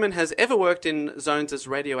 No human has ever worked in zones as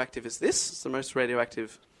radioactive as this. It's the most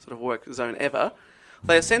radioactive sort of work zone ever.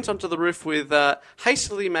 They are sent onto the roof with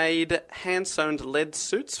hastily made hand-sewn lead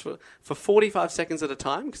suits for 45 seconds at a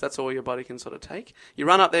time, because that's all your body can sort of take. You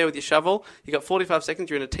run up there with your shovel. You got 45 seconds.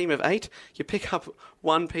 You're in a team of 8. You pick up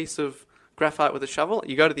one piece of graphite with a shovel.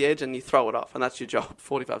 You go to the edge and you throw it off, and that's your job.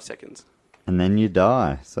 45 seconds. And then you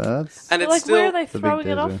die. So that's... And it's like, still... where are they the big throwing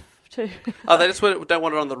it off danger. to? Oh, they just don't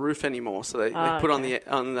want it on the roof anymore, so they put okay.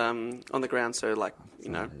 on the ground, so like, you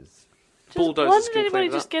know, Why bulldozers didn't can anybody clean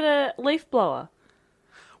it just up. get a leaf blower?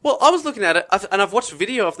 Well, I was looking at it, and I've watched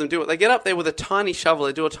video of them do it. They get up there with a tiny shovel.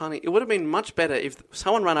 They do a tiny... It would have been much better if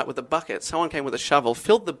someone ran up with a bucket, someone came with a shovel,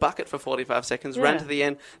 filled the bucket for 45 seconds, ran Yeah. to the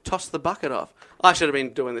end, tossed the bucket off. I should have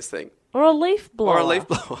been doing this thing. Or a leaf blower? Or a leaf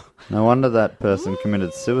blower. No wonder that person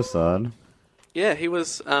committed suicide. Yeah, he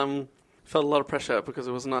was... felt a lot of pressure because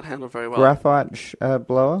it was not handled very well. Graphite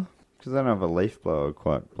blower? Because I don't have a leaf blower would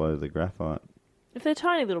quite blow the graphite. If they're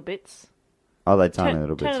tiny little bits. Oh, they tiny Turn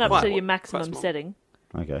little bits. it up Quite- to your quite maximum small. setting.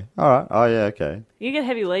 Okay. All right. Oh, yeah, okay. You get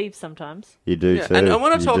heavy leaves sometimes. You do Yeah, too. and we're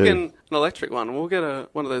not You talking do. an electric one. We'll get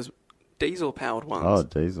one of those diesel-powered ones. Oh,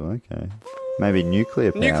 diesel, okay. Maybe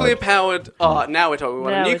nuclear powered. Nuclear-powered... Oh, now we're talking. We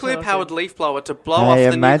want Now a we're nuclear-powered talking. leaf blower to blow off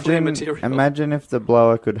the nuclear material. Imagine if the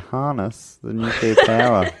blower could harness the nuclear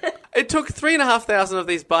power. It took 3,500 of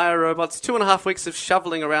these biorobots, 2.5 weeks of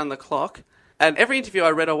shoveling around the clock. And every interview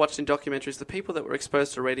I read or watched in documentaries, the people that were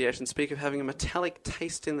exposed to radiation speak of having a metallic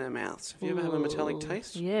taste in their mouths. Have you ever had a metallic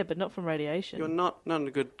taste? Yeah, but not from radiation. You're not in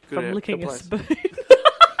a good from licking a place. spoon.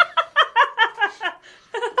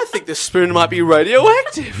 I think the spoon might be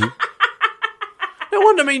radioactive. No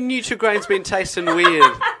wonder me Nutrigrain's been tasting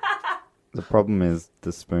weird. The problem is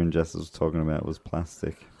the spoon Jess was talking about was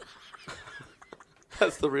plastic.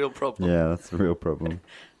 That's the real problem. Yeah, that's the real problem.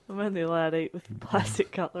 I'm only allowed to eat with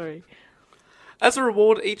plastic cutlery. As a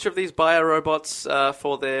reward, each of these biorobots,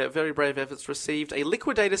 for their very brave efforts, received a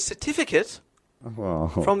liquidator's certificate Well,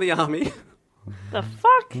 from the army The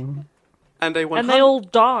fuck? and a And they all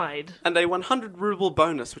died. and a 100 ruble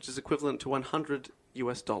bonus, which is equivalent to $100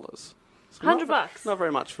 US. So $100 bucks. Not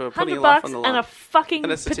very much for putting your $100 life on the line. and a fucking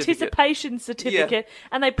And a certificate. participation certificate,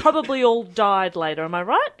 and they probably all died later. Am I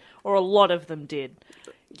right? Or a lot of them did.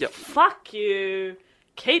 Yep. Fuck you.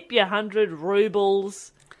 Keep your 100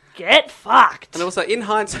 rubles. Get fucked. And also, in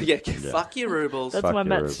hindsight, fuck your rubles. That's Fuck my your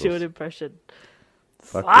Matt rubles. Stewart impression.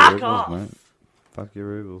 fuck Fuck your rubles, off. mate. Fuck your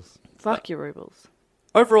rubles. Fuck your rubles.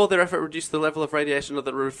 Overall, their effort reduced the level of radiation of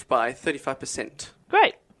the roof by 35%.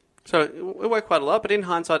 Great. So it worked quite a lot, but in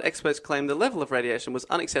hindsight, experts claim the level of radiation was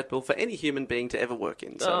unacceptable for any human being to ever work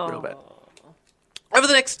in. So real bad. Over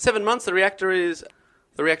the next 7 months, the reactor is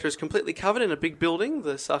completely covered in a big building,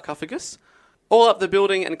 the sarcophagus. All up the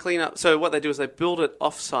building and clean up. So what they do is they build it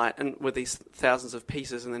off-site and with these thousands of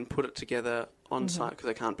pieces and then put it together on-site because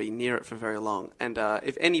they can't be near it for very long. And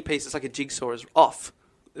if any piece, it's like a jigsaw, is off,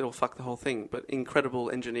 it'll fuck the whole thing. But incredible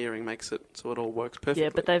engineering makes it so it all works perfectly.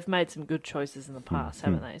 Yeah, but they've made some good choices in the past,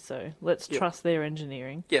 haven't they? So let's trust their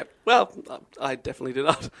engineering. Yeah, well, I definitely did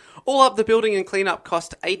not. All up, the building and cleanup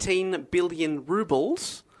cost 18 billion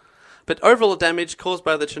rubles, but overall damage caused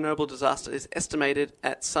by the Chernobyl disaster is estimated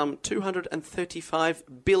at some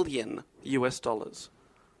 235 billion US dollars.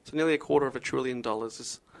 So nearly $250 billion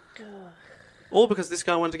is all because this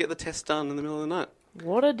guy wanted to get the test done in the middle of the night.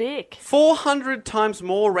 What a dick. 400 times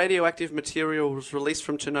more radioactive material was released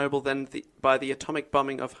from Chernobyl than by the atomic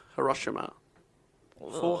bombing of Hiroshima.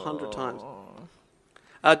 400 times.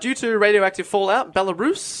 Due to radioactive fallout,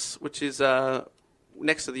 Belarus, which is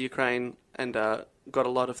next to the Ukraine and got a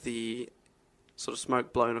lot of the sort of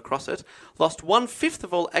smoke blown across it, lost 1/5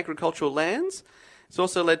 of all agricultural lands. It's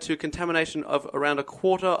also led to contamination of around a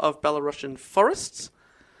quarter of Belarusian forests.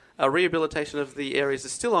 Rehabilitation of the areas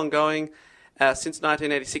is still ongoing. Since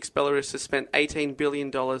 1986, Belarus has spent $18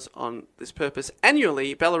 billion on this purpose.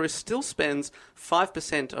 Annually, Belarus still spends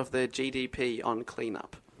 5% of their GDP on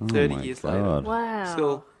cleanup. 30 my years God. later. Wow.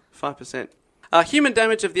 Still 5%. Human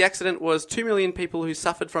damage of the accident was 2 million people who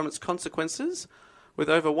suffered from its consequences, with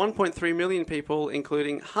over 1.3 million people,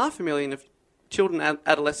 including 500,000 of children and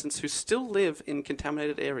adolescents who still live in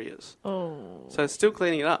contaminated areas. Oh. So it's still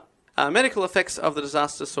cleaning it up. Medical effects of the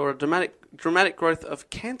disaster saw a dramatic growth of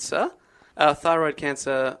cancer, thyroid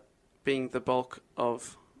cancer being the bulk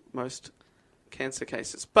of most cancer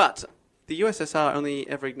cases. But the USSR only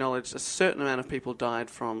ever acknowledged a certain amount of people died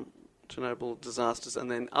from Chernobyl disasters, and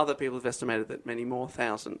then other people have estimated that many more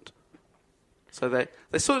thousand. So they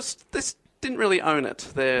sort of this didn't really own it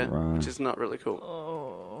there, Right. which is not really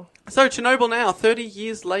cool. So Chernobyl now, 30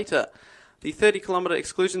 years later, the 30-kilometre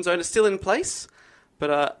exclusion zone is still in place,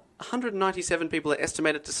 but 197 people are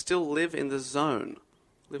estimated to still live in the zone.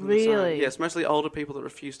 live on its own. Really? Yes, mostly older people that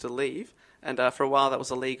refuse to leave. And for a while that was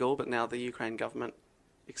illegal, but now the Ukraine government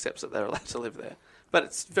accepts that they're allowed to live there. But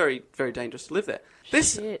it's very, very dangerous to live there.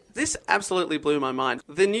 This absolutely blew my mind.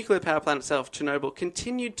 The nuclear power plant itself, Chernobyl,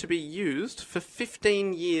 continued to be used for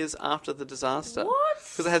 15 years after the disaster. What?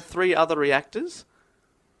 Because they had 3 other reactors.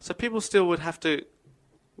 So people still would have to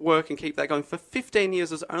work and keep that going for 15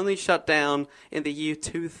 years. It was only shut down in the year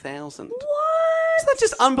 2000. What? Isn't that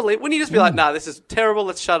just unbelievable? Wouldn't you just be like, nah, this is terrible,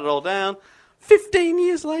 let's shut it all down? 15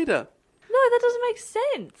 years later. No, that doesn't make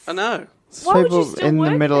sense. I know. Why would you People still in the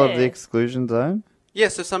work middle of the there? exclusion zone? Yeah,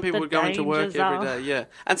 so some people The would go into work dangers every are- day, yeah.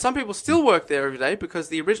 And some people still work there every day because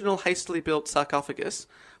the original hastily built sarcophagus,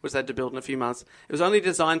 which they had to build in a few months, it was only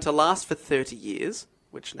designed to last for 30 years,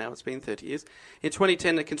 which now it's been 30 years. In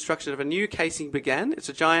 2010, the construction of a new casing began. It's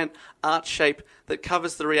a giant arch shape that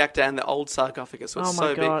covers the reactor and the old sarcophagus. So Oh it's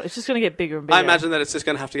my so god, big. it's just going to get bigger and bigger. I imagine that it's just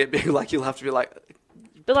going to have to get big. Like, you'll have to be like...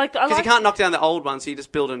 But like, Because you can't knock down the old one, so you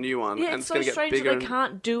just build a new one. Yeah, and it's it's so going to get strange bigger. that they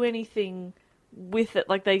can't do anything with it.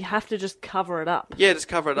 Like, they have to just cover it up. Yeah, just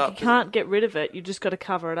cover it Like, up. you can't get rid of it. You just got to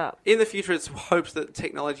cover it up. In the future, it's hopes that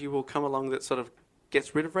technology will come along that sort of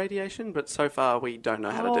gets rid of radiation, but so far we don't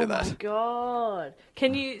know how to do Oh that. my god!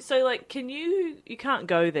 Can you? So like, can you? You can't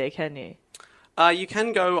go there, can you? You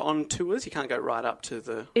can go on tours. You can't go right up to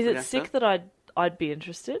the Is it reactor. sick that I'd be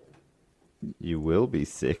interested? You will be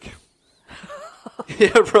sick. Yeah,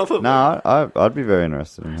 probably. No, I'd be very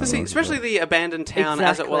interested in To see, having a look especially at the abandoned town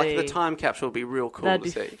as it were. Like, the Exactly. time capsule would be real cool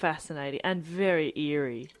That'd to be see. fascinating and very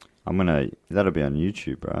eerie. That'll be on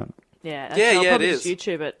YouTube, right? Yeah, Yeah, I'll yeah, probably it just is.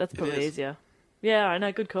 YouTube it. That's probably is. easier. Yeah, I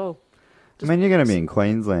know. Good call. I mean, you're going to be in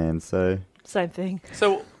Queensland, so Same thing.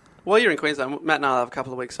 So while you're in Queensland, Matt and I will have a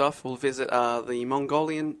couple of weeks off. We'll visit the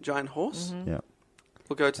Mongolian giant horse. Mm-hmm. yeah.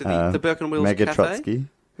 We'll go to the Birken Wheels Mega Cafe. Trotsky.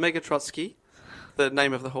 Mega Trotsky, the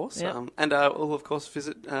name of the horse. Yep. And we'll, of course,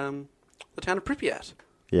 visit the town of Pripyat.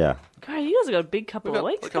 Yeah. God, you guys have got a big couple We've of got-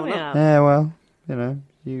 weeks we're coming coming up. up. Yeah, well, you know,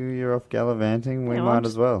 you're off gallivanting. We Yeah, well, I'm might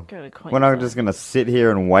just as well. going to We're not Queensland. just going to sit here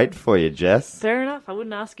and wait for you, Jess. Fair enough. I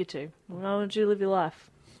wouldn't ask you to. I want you to live your life.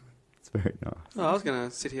 It's very nice. Oh, I was going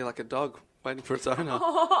to sit here like a dog waiting for its owner.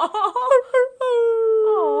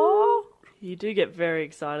 Aww. You do get very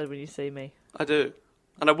excited when you see me. I do.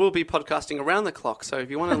 And I will be podcasting around the clock, so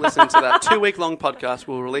if you want to listen to that 2-week-long podcast,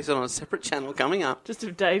 we'll release it on a separate channel coming up. Just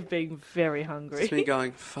of Dave being very hungry. It's me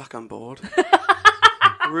going, fuck, I'm bored.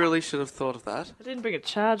 Really should have thought of that. I didn't bring a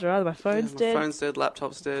charger either. My phone's Yeah, dead. my phone's dead,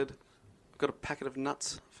 laptop's dead. I've got a packet of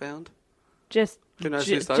nuts found. Jess, Who knows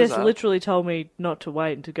whose those Jess are? literally told me not to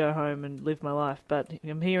wait and to go home and live my life, but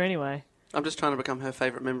I'm here anyway. I'm just trying to become her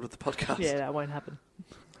favourite member of the podcast. Yeah, that won't happen.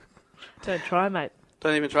 Don't try, mate.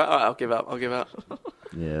 Don't even try. All right, I'll give up.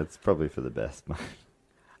 Yeah, it's probably for the best, mate.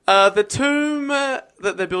 The tomb that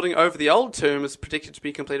they're building over the old tomb is predicted to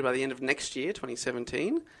be completed by the end of next year,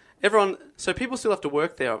 2017. So people still have to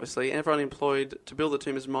work there, obviously. Everyone employed to build the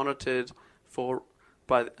tomb is monitored for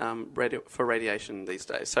radiation these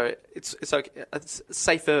days. So it's okay. It's a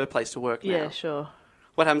safer place to work now. Yeah, sure.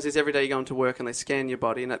 What happens is every day you go into work and they scan your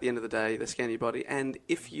body, and at the end of the day they scan your body, and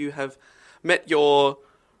if you have met your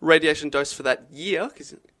radiation dose for that year,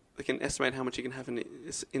 because they can estimate how much you can have in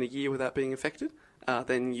a year without being affected,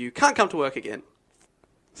 then you can't come to work again.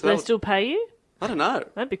 So Do they still pay you? I don't know.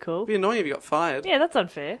 That'd be cool. It'd be annoying if you got fired. Yeah, that's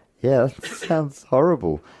unfair. Yeah, that sounds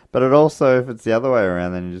horrible. But it also, if it's the other way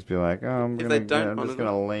around, then you just be like, oh, I'm If they just don't going monitor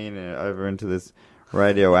to lean over into this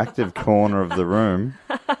radioactive corner of the room,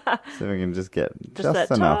 so we can just get Just that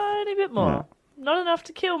enough. tiny bit more. Yeah. Not enough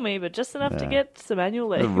to kill me, but just enough to Yeah. get some annual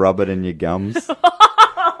leave. Rub it in your gums.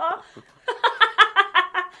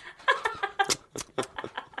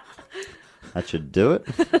 That should do it.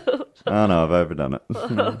 Oh no, I've overdone it.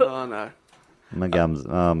 Oh no.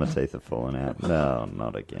 My teeth are falling out. No,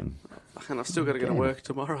 not again. And I've still got to go to work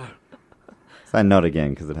tomorrow. Say not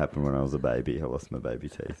again because it happened when I was a baby. I lost my baby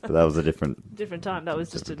teeth, but that was a different. Different time. That was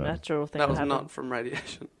just a Different time. natural thing That that was happened. not from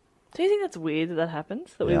radiation. Do you think that's weird that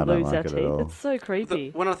happens? That we Yeah, I don't lose like our it at teeth? all. It's so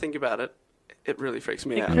creepy. When I think about it, it really freaks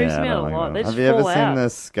me It out. creeps me I out don't a like lot. it They at all. just Have you ever fall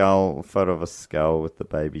seen out. the photo of a skull with the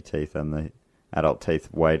baby teeth and the adult teeth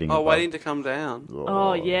waiting? Oh, above? waiting to come down.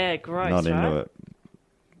 Oh, yeah, gross, Not right? into it.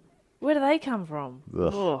 Where do they come from?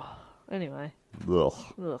 Ugh. Oh, anyway. Ugh.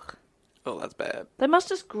 Ugh. Oh, that's bad. They must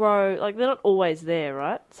just grow. Like, they're not always there,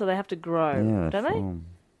 right? So they have to grow, Yeah, don't they? form.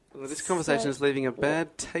 Well, this conversation is leaving a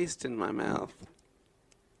bad taste in my mouth.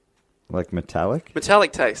 Like metallic?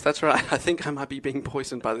 Metallic taste, that's right. I think I might be being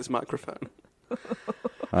poisoned by this microphone.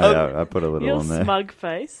 I put a little Your on there. smug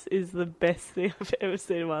face is the best thing I've ever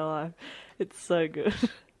seen in my life. It's so good.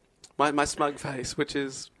 My smug face, which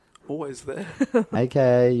is always there.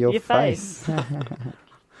 AKA your Your face.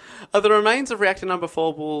 The remains of reactor number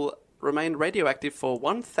 4 will remain radioactive for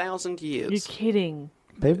 1,000 years. You're kidding.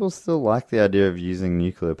 People still like the idea of using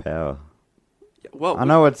nuclear power. Well, I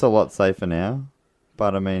know it's a lot safer now,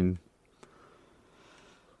 but I mean,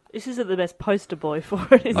 This isn't the best poster boy for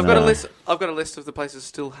it, is I've it? got a list. I've got a list of the places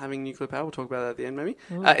still having nuclear power. We'll talk about that at the end, maybe.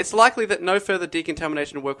 It's likely that no further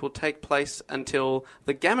decontamination work will take place until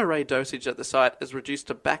the gamma ray dosage at the site is reduced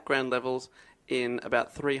to background levels in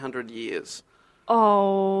about 300 years.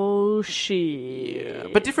 Oh, shit. Yeah,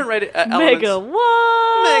 but different elements. Mega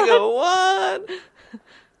what? Mega what?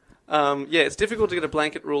 Yeah, it's difficult to get a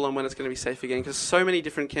blanket rule on when it's going to be safe again because so many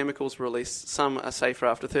different chemicals were released. Some are safer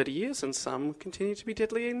after 30 years and some continue to be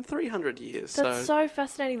deadly in 300 years. That's so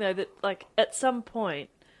fascinating, though, that, like, at some point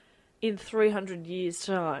in 300 years'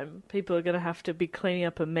 time, people are going to have to be cleaning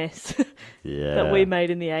up a mess yeah. that we made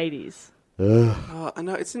in the 80s. Oh, I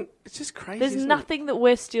know, it's just crazy. There's isn't nothing that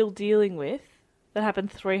we're still dealing with that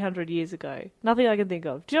happened 300 years ago. Nothing I can think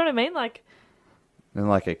of. Do you know what I mean? Like, In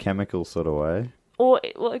like a chemical sort of way. or,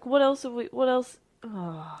 like, what else have we... What else... it?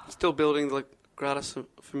 Still building the Sagrada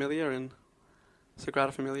Familia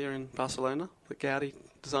in Barcelona, the Gaudi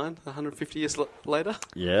design, 150 years later.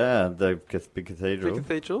 Yeah, the big cathedral. The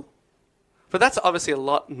cathedral. But that's obviously a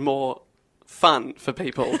lot more fun for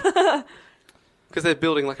people. Because they're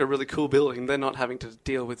building like a really cool building. They're not having to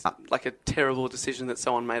deal with like a terrible decision that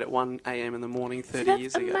someone made at 1 a.m. in the morning 30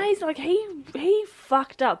 years ago. That's amazing. Like, he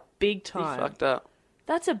fucked up big time. He fucked up.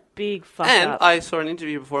 That's a big fuck And up. I saw an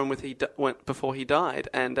interview before him before he died,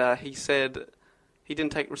 and he said he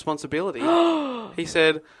didn't take responsibility. He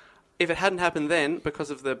said if it hadn't happened then,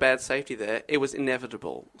 because of the bad safety there, it was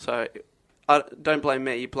inevitable. So don't blame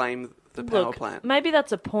me, blame the power plant. Maybe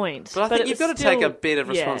that's a point. But I think you've got to take a bit of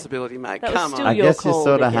responsibility, mate. That was Come still on. I your guess you call,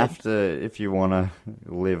 sort of Vicky. have to, if you want to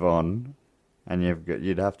live on, and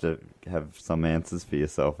you'd have to have some answers for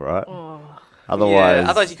yourself, right? Yeah,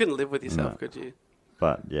 otherwise you couldn't live with yourself, could you?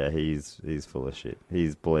 But yeah, he's full of shit.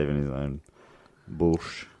 He's believing his own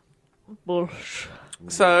bullshit. Bullsh.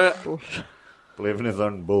 So Believing his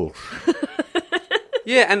own bullshit.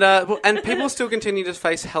 yeah, and people still continue to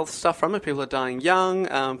face health stuff from it. People are dying young.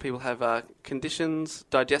 People have conditions,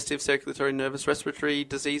 digestive, circulatory, nervous, respiratory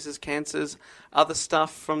diseases, cancers, other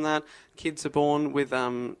stuff from that. Kids are born with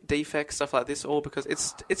defects, stuff like this, all because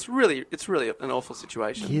it's really an awful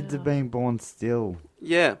situation. Kids are being born still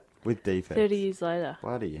Yeah. with defects. 30 years later.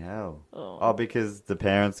 Bloody hell. Oh, because the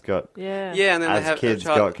parents got, Yeah. Yeah, and then they as have kids a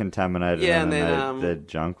child, got contaminated Yeah, and and then then, their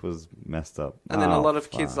junk was messed up. and then a Oh, lot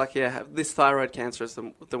of kids fuck. have this thyroid cancer is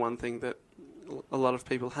the one thing that a lot of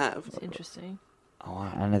people have. It's interesting. Oh,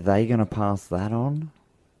 and are they going to pass that on?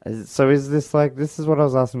 Is this like, this is what I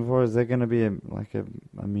was asking before, is there going to be a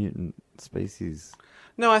mutant species?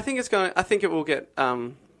 No, I think it will get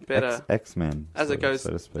better X-Men. as it goes, so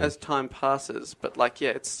to speak. as time passes. But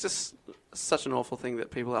it's just such an awful thing that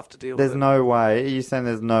people have to deal There's with. no way, are you saying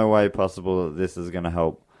there's no way possible that this is going to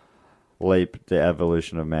help leap the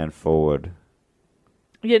evolution of man forward?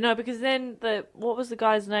 Yeah, no, because then what was the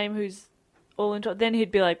guy's name who's all into it? Then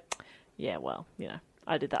he'd be like, yeah, well,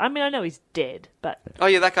 I did that. I mean, I know he's dead, but... Oh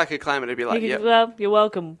yeah, that guy could claim it. It'd be like, he yeah. could, well, you're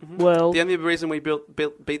welcome, world. The only reason we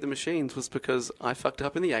beat the machines was because I fucked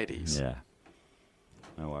up in the 80s. Yeah.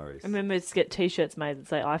 No worries. I remember to get T-shirts made that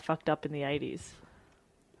say, I fucked up in the 80s.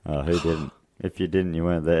 Oh, who didn't? If you didn't, you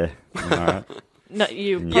weren't there. All right. No,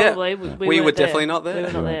 you Yeah. probably... We weren't were there. definitely not there. We were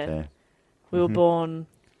You not weren't there. there. We were born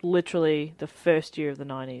literally the first year of the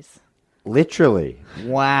 90s. Literally.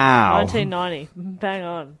 Wow. 1990. Bang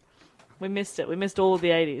on. We missed it. We missed all of the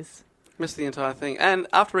 80s. Missed the entire thing. And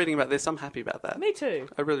after reading about this, I'm happy about that. Me too.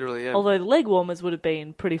 I really, really am. Although the leg warmers would have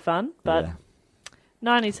been pretty fun, but Yeah.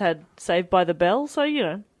 90s had Saved by the Bell, so,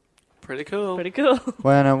 Pretty cool. pretty cool.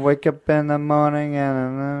 When I wake up in the morning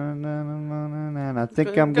and I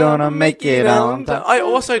think I'm gonna make it on time. I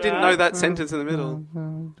also didn't know that sentence in the middle.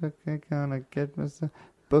 Gonna get myself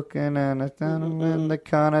booking and it's down in the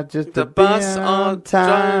corner just The to bus be on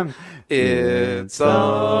time. It's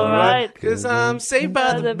alright, cause I'm saved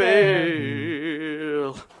by the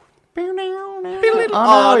bell. Oh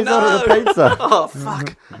no, he's ordered a pizza. Oh,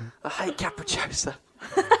 fuck. I hate Capricciosa.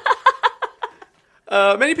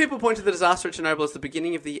 Many people point to the disaster at Chernobyl as the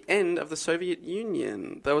beginning of the end of the Soviet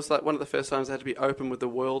Union. That was like one of the first times they had to be open with the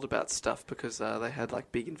world about stuff because they had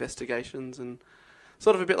like big investigations and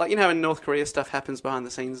sort of a bit like, in North Korea stuff happens behind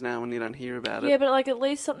the scenes now and you don't hear about it. Yeah, but like at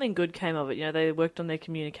least something good came of it. They worked on their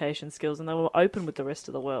communication skills and they were open with the rest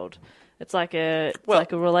of the world. It's like a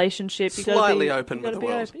relationship. You slightly gotta be, open you gotta with the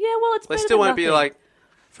be world. open. Yeah, well, it's They better still than won't be nothing. like,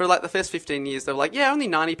 For like the first 15 years, they were like, yeah, only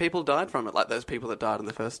 90 people died from it. Like those people that died on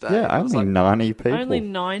the first day. Yeah, And I was only like, 90 people. Only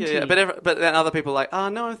 90. yeah, but then other people are like, oh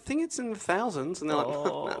no, I think it's in the thousands, and they're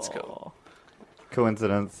like, that's cool.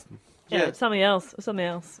 Coincidence. Yeah, Yeah. it's something else. Something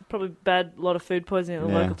else. Probably lot of food poisoning at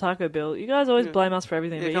the Yeah. local Taco Bell. You guys always blame us for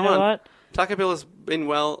everything, Yeah, but you come know on. what? Taco Bell has been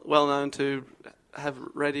well known to have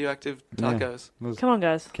radioactive Yeah. tacos. It was Come on,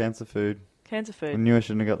 guys. cancer food. Cancer I food. knew I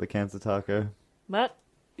shouldn't have got the cancer taco. Matt,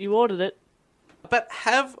 you ordered it. But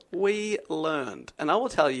have we learned? And I will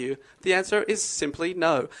tell you, the answer is simply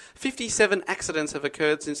no. 57 accidents have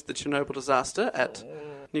occurred since the Chernobyl disaster at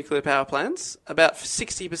nuclear power plants. About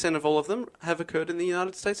 60% of all of them have occurred in the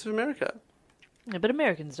United States of America. Yeah, but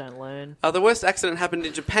Americans don't learn. The worst accident happened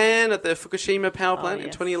in Japan at the Fukushima power plant in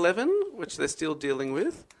yes. 2011, which they're still dealing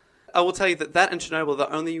with. I will tell you that and Chernobyl are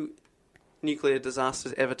the only nuclear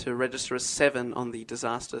disasters ever to register a 7 on the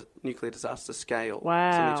nuclear disaster scale. Wow.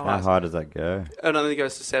 It's only How twice. high does that go? It only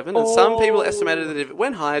goes to 7, and some people estimated that if it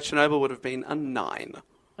went higher, Chernobyl would have been a 9.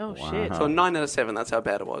 Oh, shit. So a 9 out of 7, that's how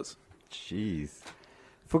bad it was. Jeez.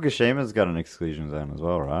 Fukushima's got an exclusion zone as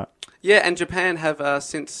well, right? Yeah, and Japan have,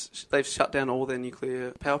 since they've shut down all their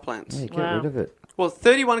nuclear power plants. Yeah, get Wow. rid of it. Well,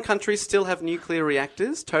 31 countries still have nuclear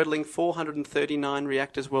reactors, totaling 439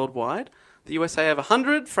 reactors worldwide. The USA have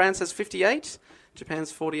 100, France has 58,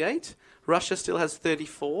 Japan's 48, Russia still has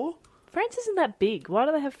 34. France isn't that big. Why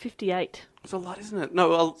do they have 58? It's a lot, isn't it? No,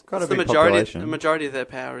 well, got a it's the big majority. population. The majority of their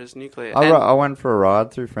power is nuclear. I went for a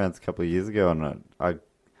ride through France a couple of years ago, and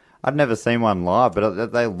I'd never seen one live,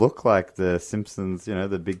 but they look like the Simpsons, you know,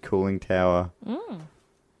 the big cooling tower. That's good.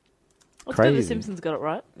 The Crazy. Simpsons got it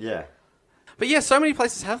right. Yeah. But yeah, so many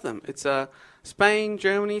places have them. It's Spain,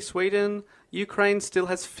 Germany, Sweden. Ukraine still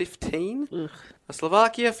has 15.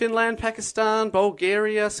 Slovakia, Finland, Pakistan,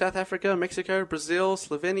 Bulgaria, South Africa, Mexico, Brazil,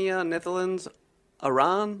 Slovenia, Netherlands,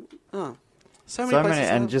 Iran. Oh, so many places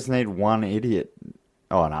and have- just need one idiot.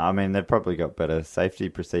 Oh, no, I mean, they've probably got better safety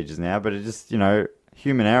procedures now, but it just, you know,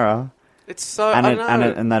 human error. It's so... And, I don't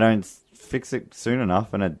know. and they don't fix it soon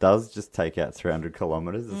enough, and it does just take out 300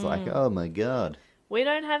 kilometres. It's like, oh my God. We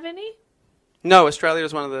don't have any? No, Australia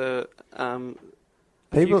is one of the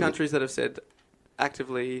few People- countries that have said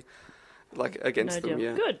actively, like, against No them.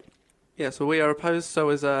 deal. Yeah. Good. Yeah, so we are opposed. So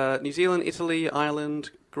is New Zealand, Italy,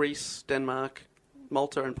 Ireland, Greece, Denmark,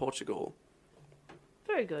 Malta, and Portugal.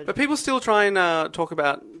 Very good. But people still try and talk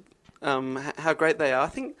about how great they are. I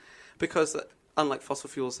think because, unlike fossil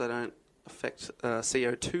fuels, they don't affect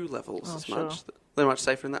CO2 levels as sure. much. They're much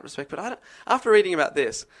safer in that respect. But after reading about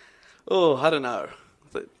this, I don't know.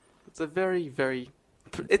 It's a very, very...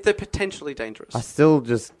 They're potentially dangerous. I still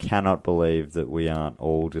just cannot believe that we aren't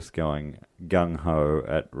all just going gung-ho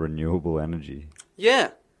at renewable energy.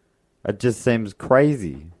 Yeah. It just seems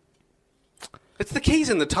crazy. It's the keys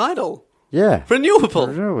in the title. Yeah. Renewable.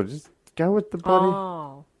 Renewable. Just go with the body.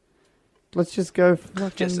 Oh. Let's just go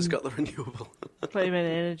fucking... Jess has got the renewable. What you mean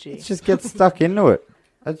energy? Let's just get stuck into it.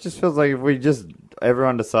 It just feels like if we just...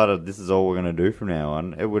 Everyone decided this is all we're going to do from now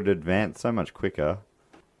on, it would advance so much quicker.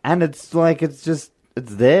 And it's like, it's just...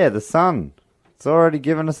 It's there, the sun. It's already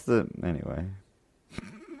given us the... Anyway.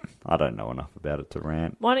 I don't know enough about it to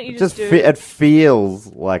rant. Why don't you It just do... It feels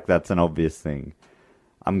like that's an obvious thing.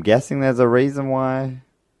 I'm guessing there's a reason why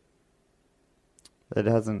it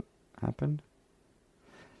hasn't happened.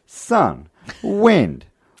 Sun, wind,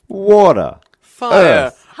 water, Fire.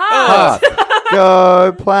 Earth, heart,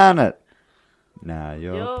 go planet. Now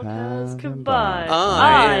your Your powers powers combine.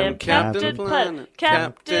 I am Captain Captain Planet.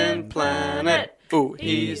 Captain Planet. Ooh,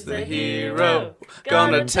 he's the hero.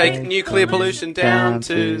 Gonna take nuclear pollution down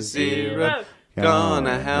to zero.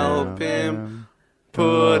 Gonna help him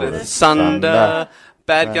put it asunder.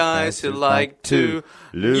 Bad guys who like to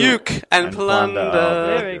nuke and plunder.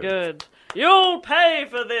 Very good. You'll pay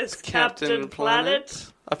for this, Captain Planet.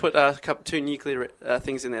 I put two nuclear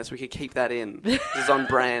things in there so we could keep that in. This is on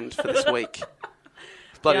brand for this week.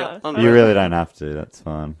 Bloody Yeah. on You brand. really don't have to. That's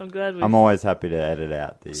fine. I'm glad we... I'm always happy to edit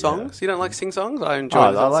out the Songs? You don't like sing songs? I Oh, enjoy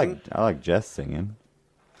I dancing. like Jess singing.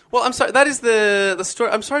 Well, I'm sorry. That is the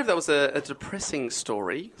story. I'm sorry if that was a depressing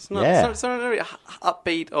story. It's not. Yeah. It's not very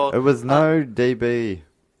upbeat or. It was no DB.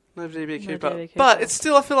 No DB No Cooper. DB But Cooper. it's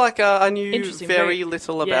still. I feel like I knew Interesting, very very-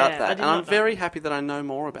 little yeah, about I that, did and not I'm know. very happy that I know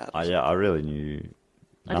more about it. Yeah, I really knew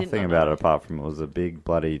I did nothing not know about it that. apart from it was a big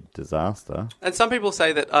bloody disaster. And some people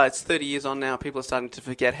say that it's 30 years on now. People are starting to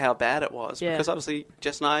forget how bad it was Yeah. because obviously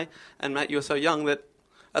Jess and I and Matt, you were so young that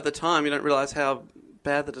at the time you don't realise how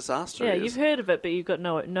bad the disaster Yeah, is. you've heard of it, but you've got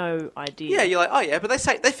no idea. Yeah, you're like, oh yeah, but they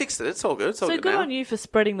say they fixed it. It's all good. It's all So good good now. on you for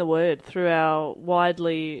spreading the word through our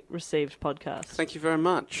widely received podcast. Thank you very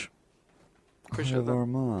much. Appreciate that.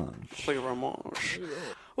 Orange. Like a romance.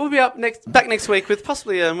 We'll be back next week with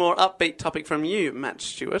possibly a more upbeat topic from you, Matt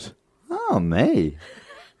Stewart. Oh, me.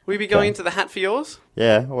 Will you be going into the hat for yours?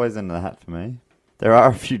 Yeah, always into the hat for me. There are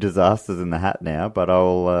a few disasters in the hat now, but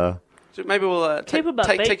I'll... Maybe we'll Keep 'em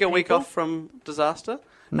upbeat, take a week people. off from disaster.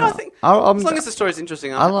 No, I think I'm- as long as the story's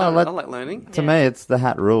interesting, I I like- like learning. To me, it's the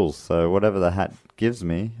hat rules, so whatever the hat gives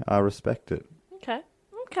me, I respect it. Okay.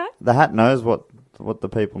 The hat knows what the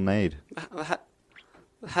people need. The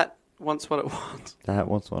hat wants what it wants. The hat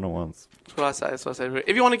wants what it wants. That's what I say. That's what I say.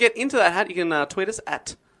 If you want to get into that hat, you can tweet us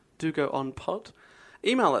at dogoonpod.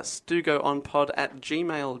 Email us,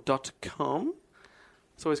 dogoonpod@gmail.com.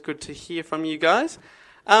 It's always good to hear from you guys.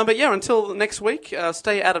 But yeah, until next week,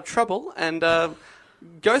 stay out of trouble and go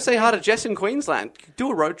say hi to Jess in Queensland. Do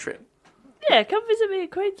a road trip. Yeah, come visit me in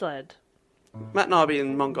Queensland. Matt and I will be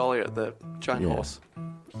in Mongolia at the giant Yeah. horse.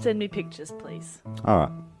 Send me pictures, please. All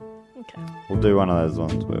right. Okay. We'll do one of those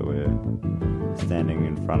ones where we're standing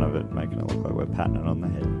in front of it, making it look like we're patting it on the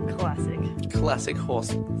head. Classic horse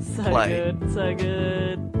So play. good. So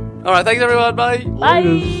good. All right, thanks everyone. Bye.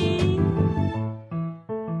 Bye.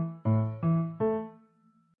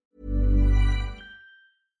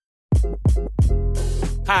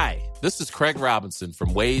 Hi, this is Craig Robinson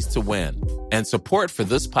from Ways to Win, and support for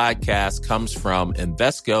this podcast comes from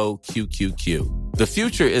Invesco QQQ. The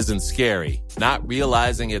future isn't scary. Not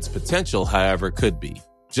realizing its potential, however, could be.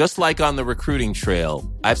 Just like on the recruiting trail,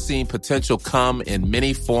 I've seen potential come in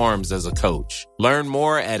many forms as a coach. Learn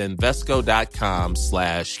more at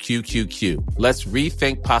Invesco.com/QQQ. Let's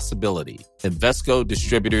rethink possibility. Invesco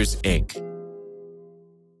Distributors, Inc.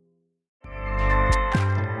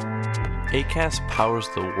 Acast powers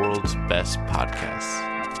the world's best podcasts.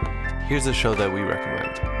 Here's a show that we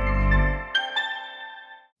recommend.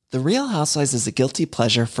 The Real Housewives is a guilty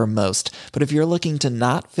pleasure for most, but if you're looking to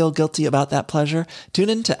not feel guilty about that pleasure, tune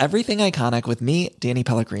in to Everything Iconic with me, Danny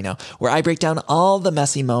Pellegrino, where I break down all the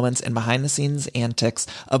messy moments and behind-the-scenes antics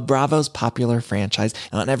of Bravo's popular franchise.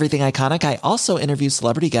 And on Everything Iconic, I also interview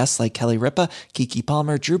celebrity guests like Kelly Ripa, Keke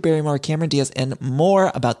Palmer, Drew Barrymore, Cameron Diaz, and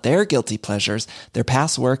more about their guilty pleasures, their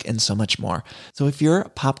past work, and so much more. So if you're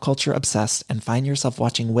pop culture obsessed and find yourself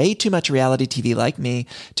watching way too much reality TV like me,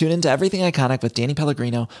 tune into Everything Iconic with Danny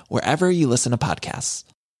Pellegrino, wherever you listen to podcasts.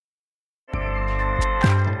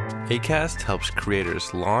 Acast helps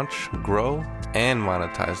creators launch, grow, and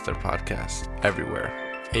monetize their podcasts everywhere.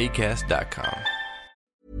 Acast.com.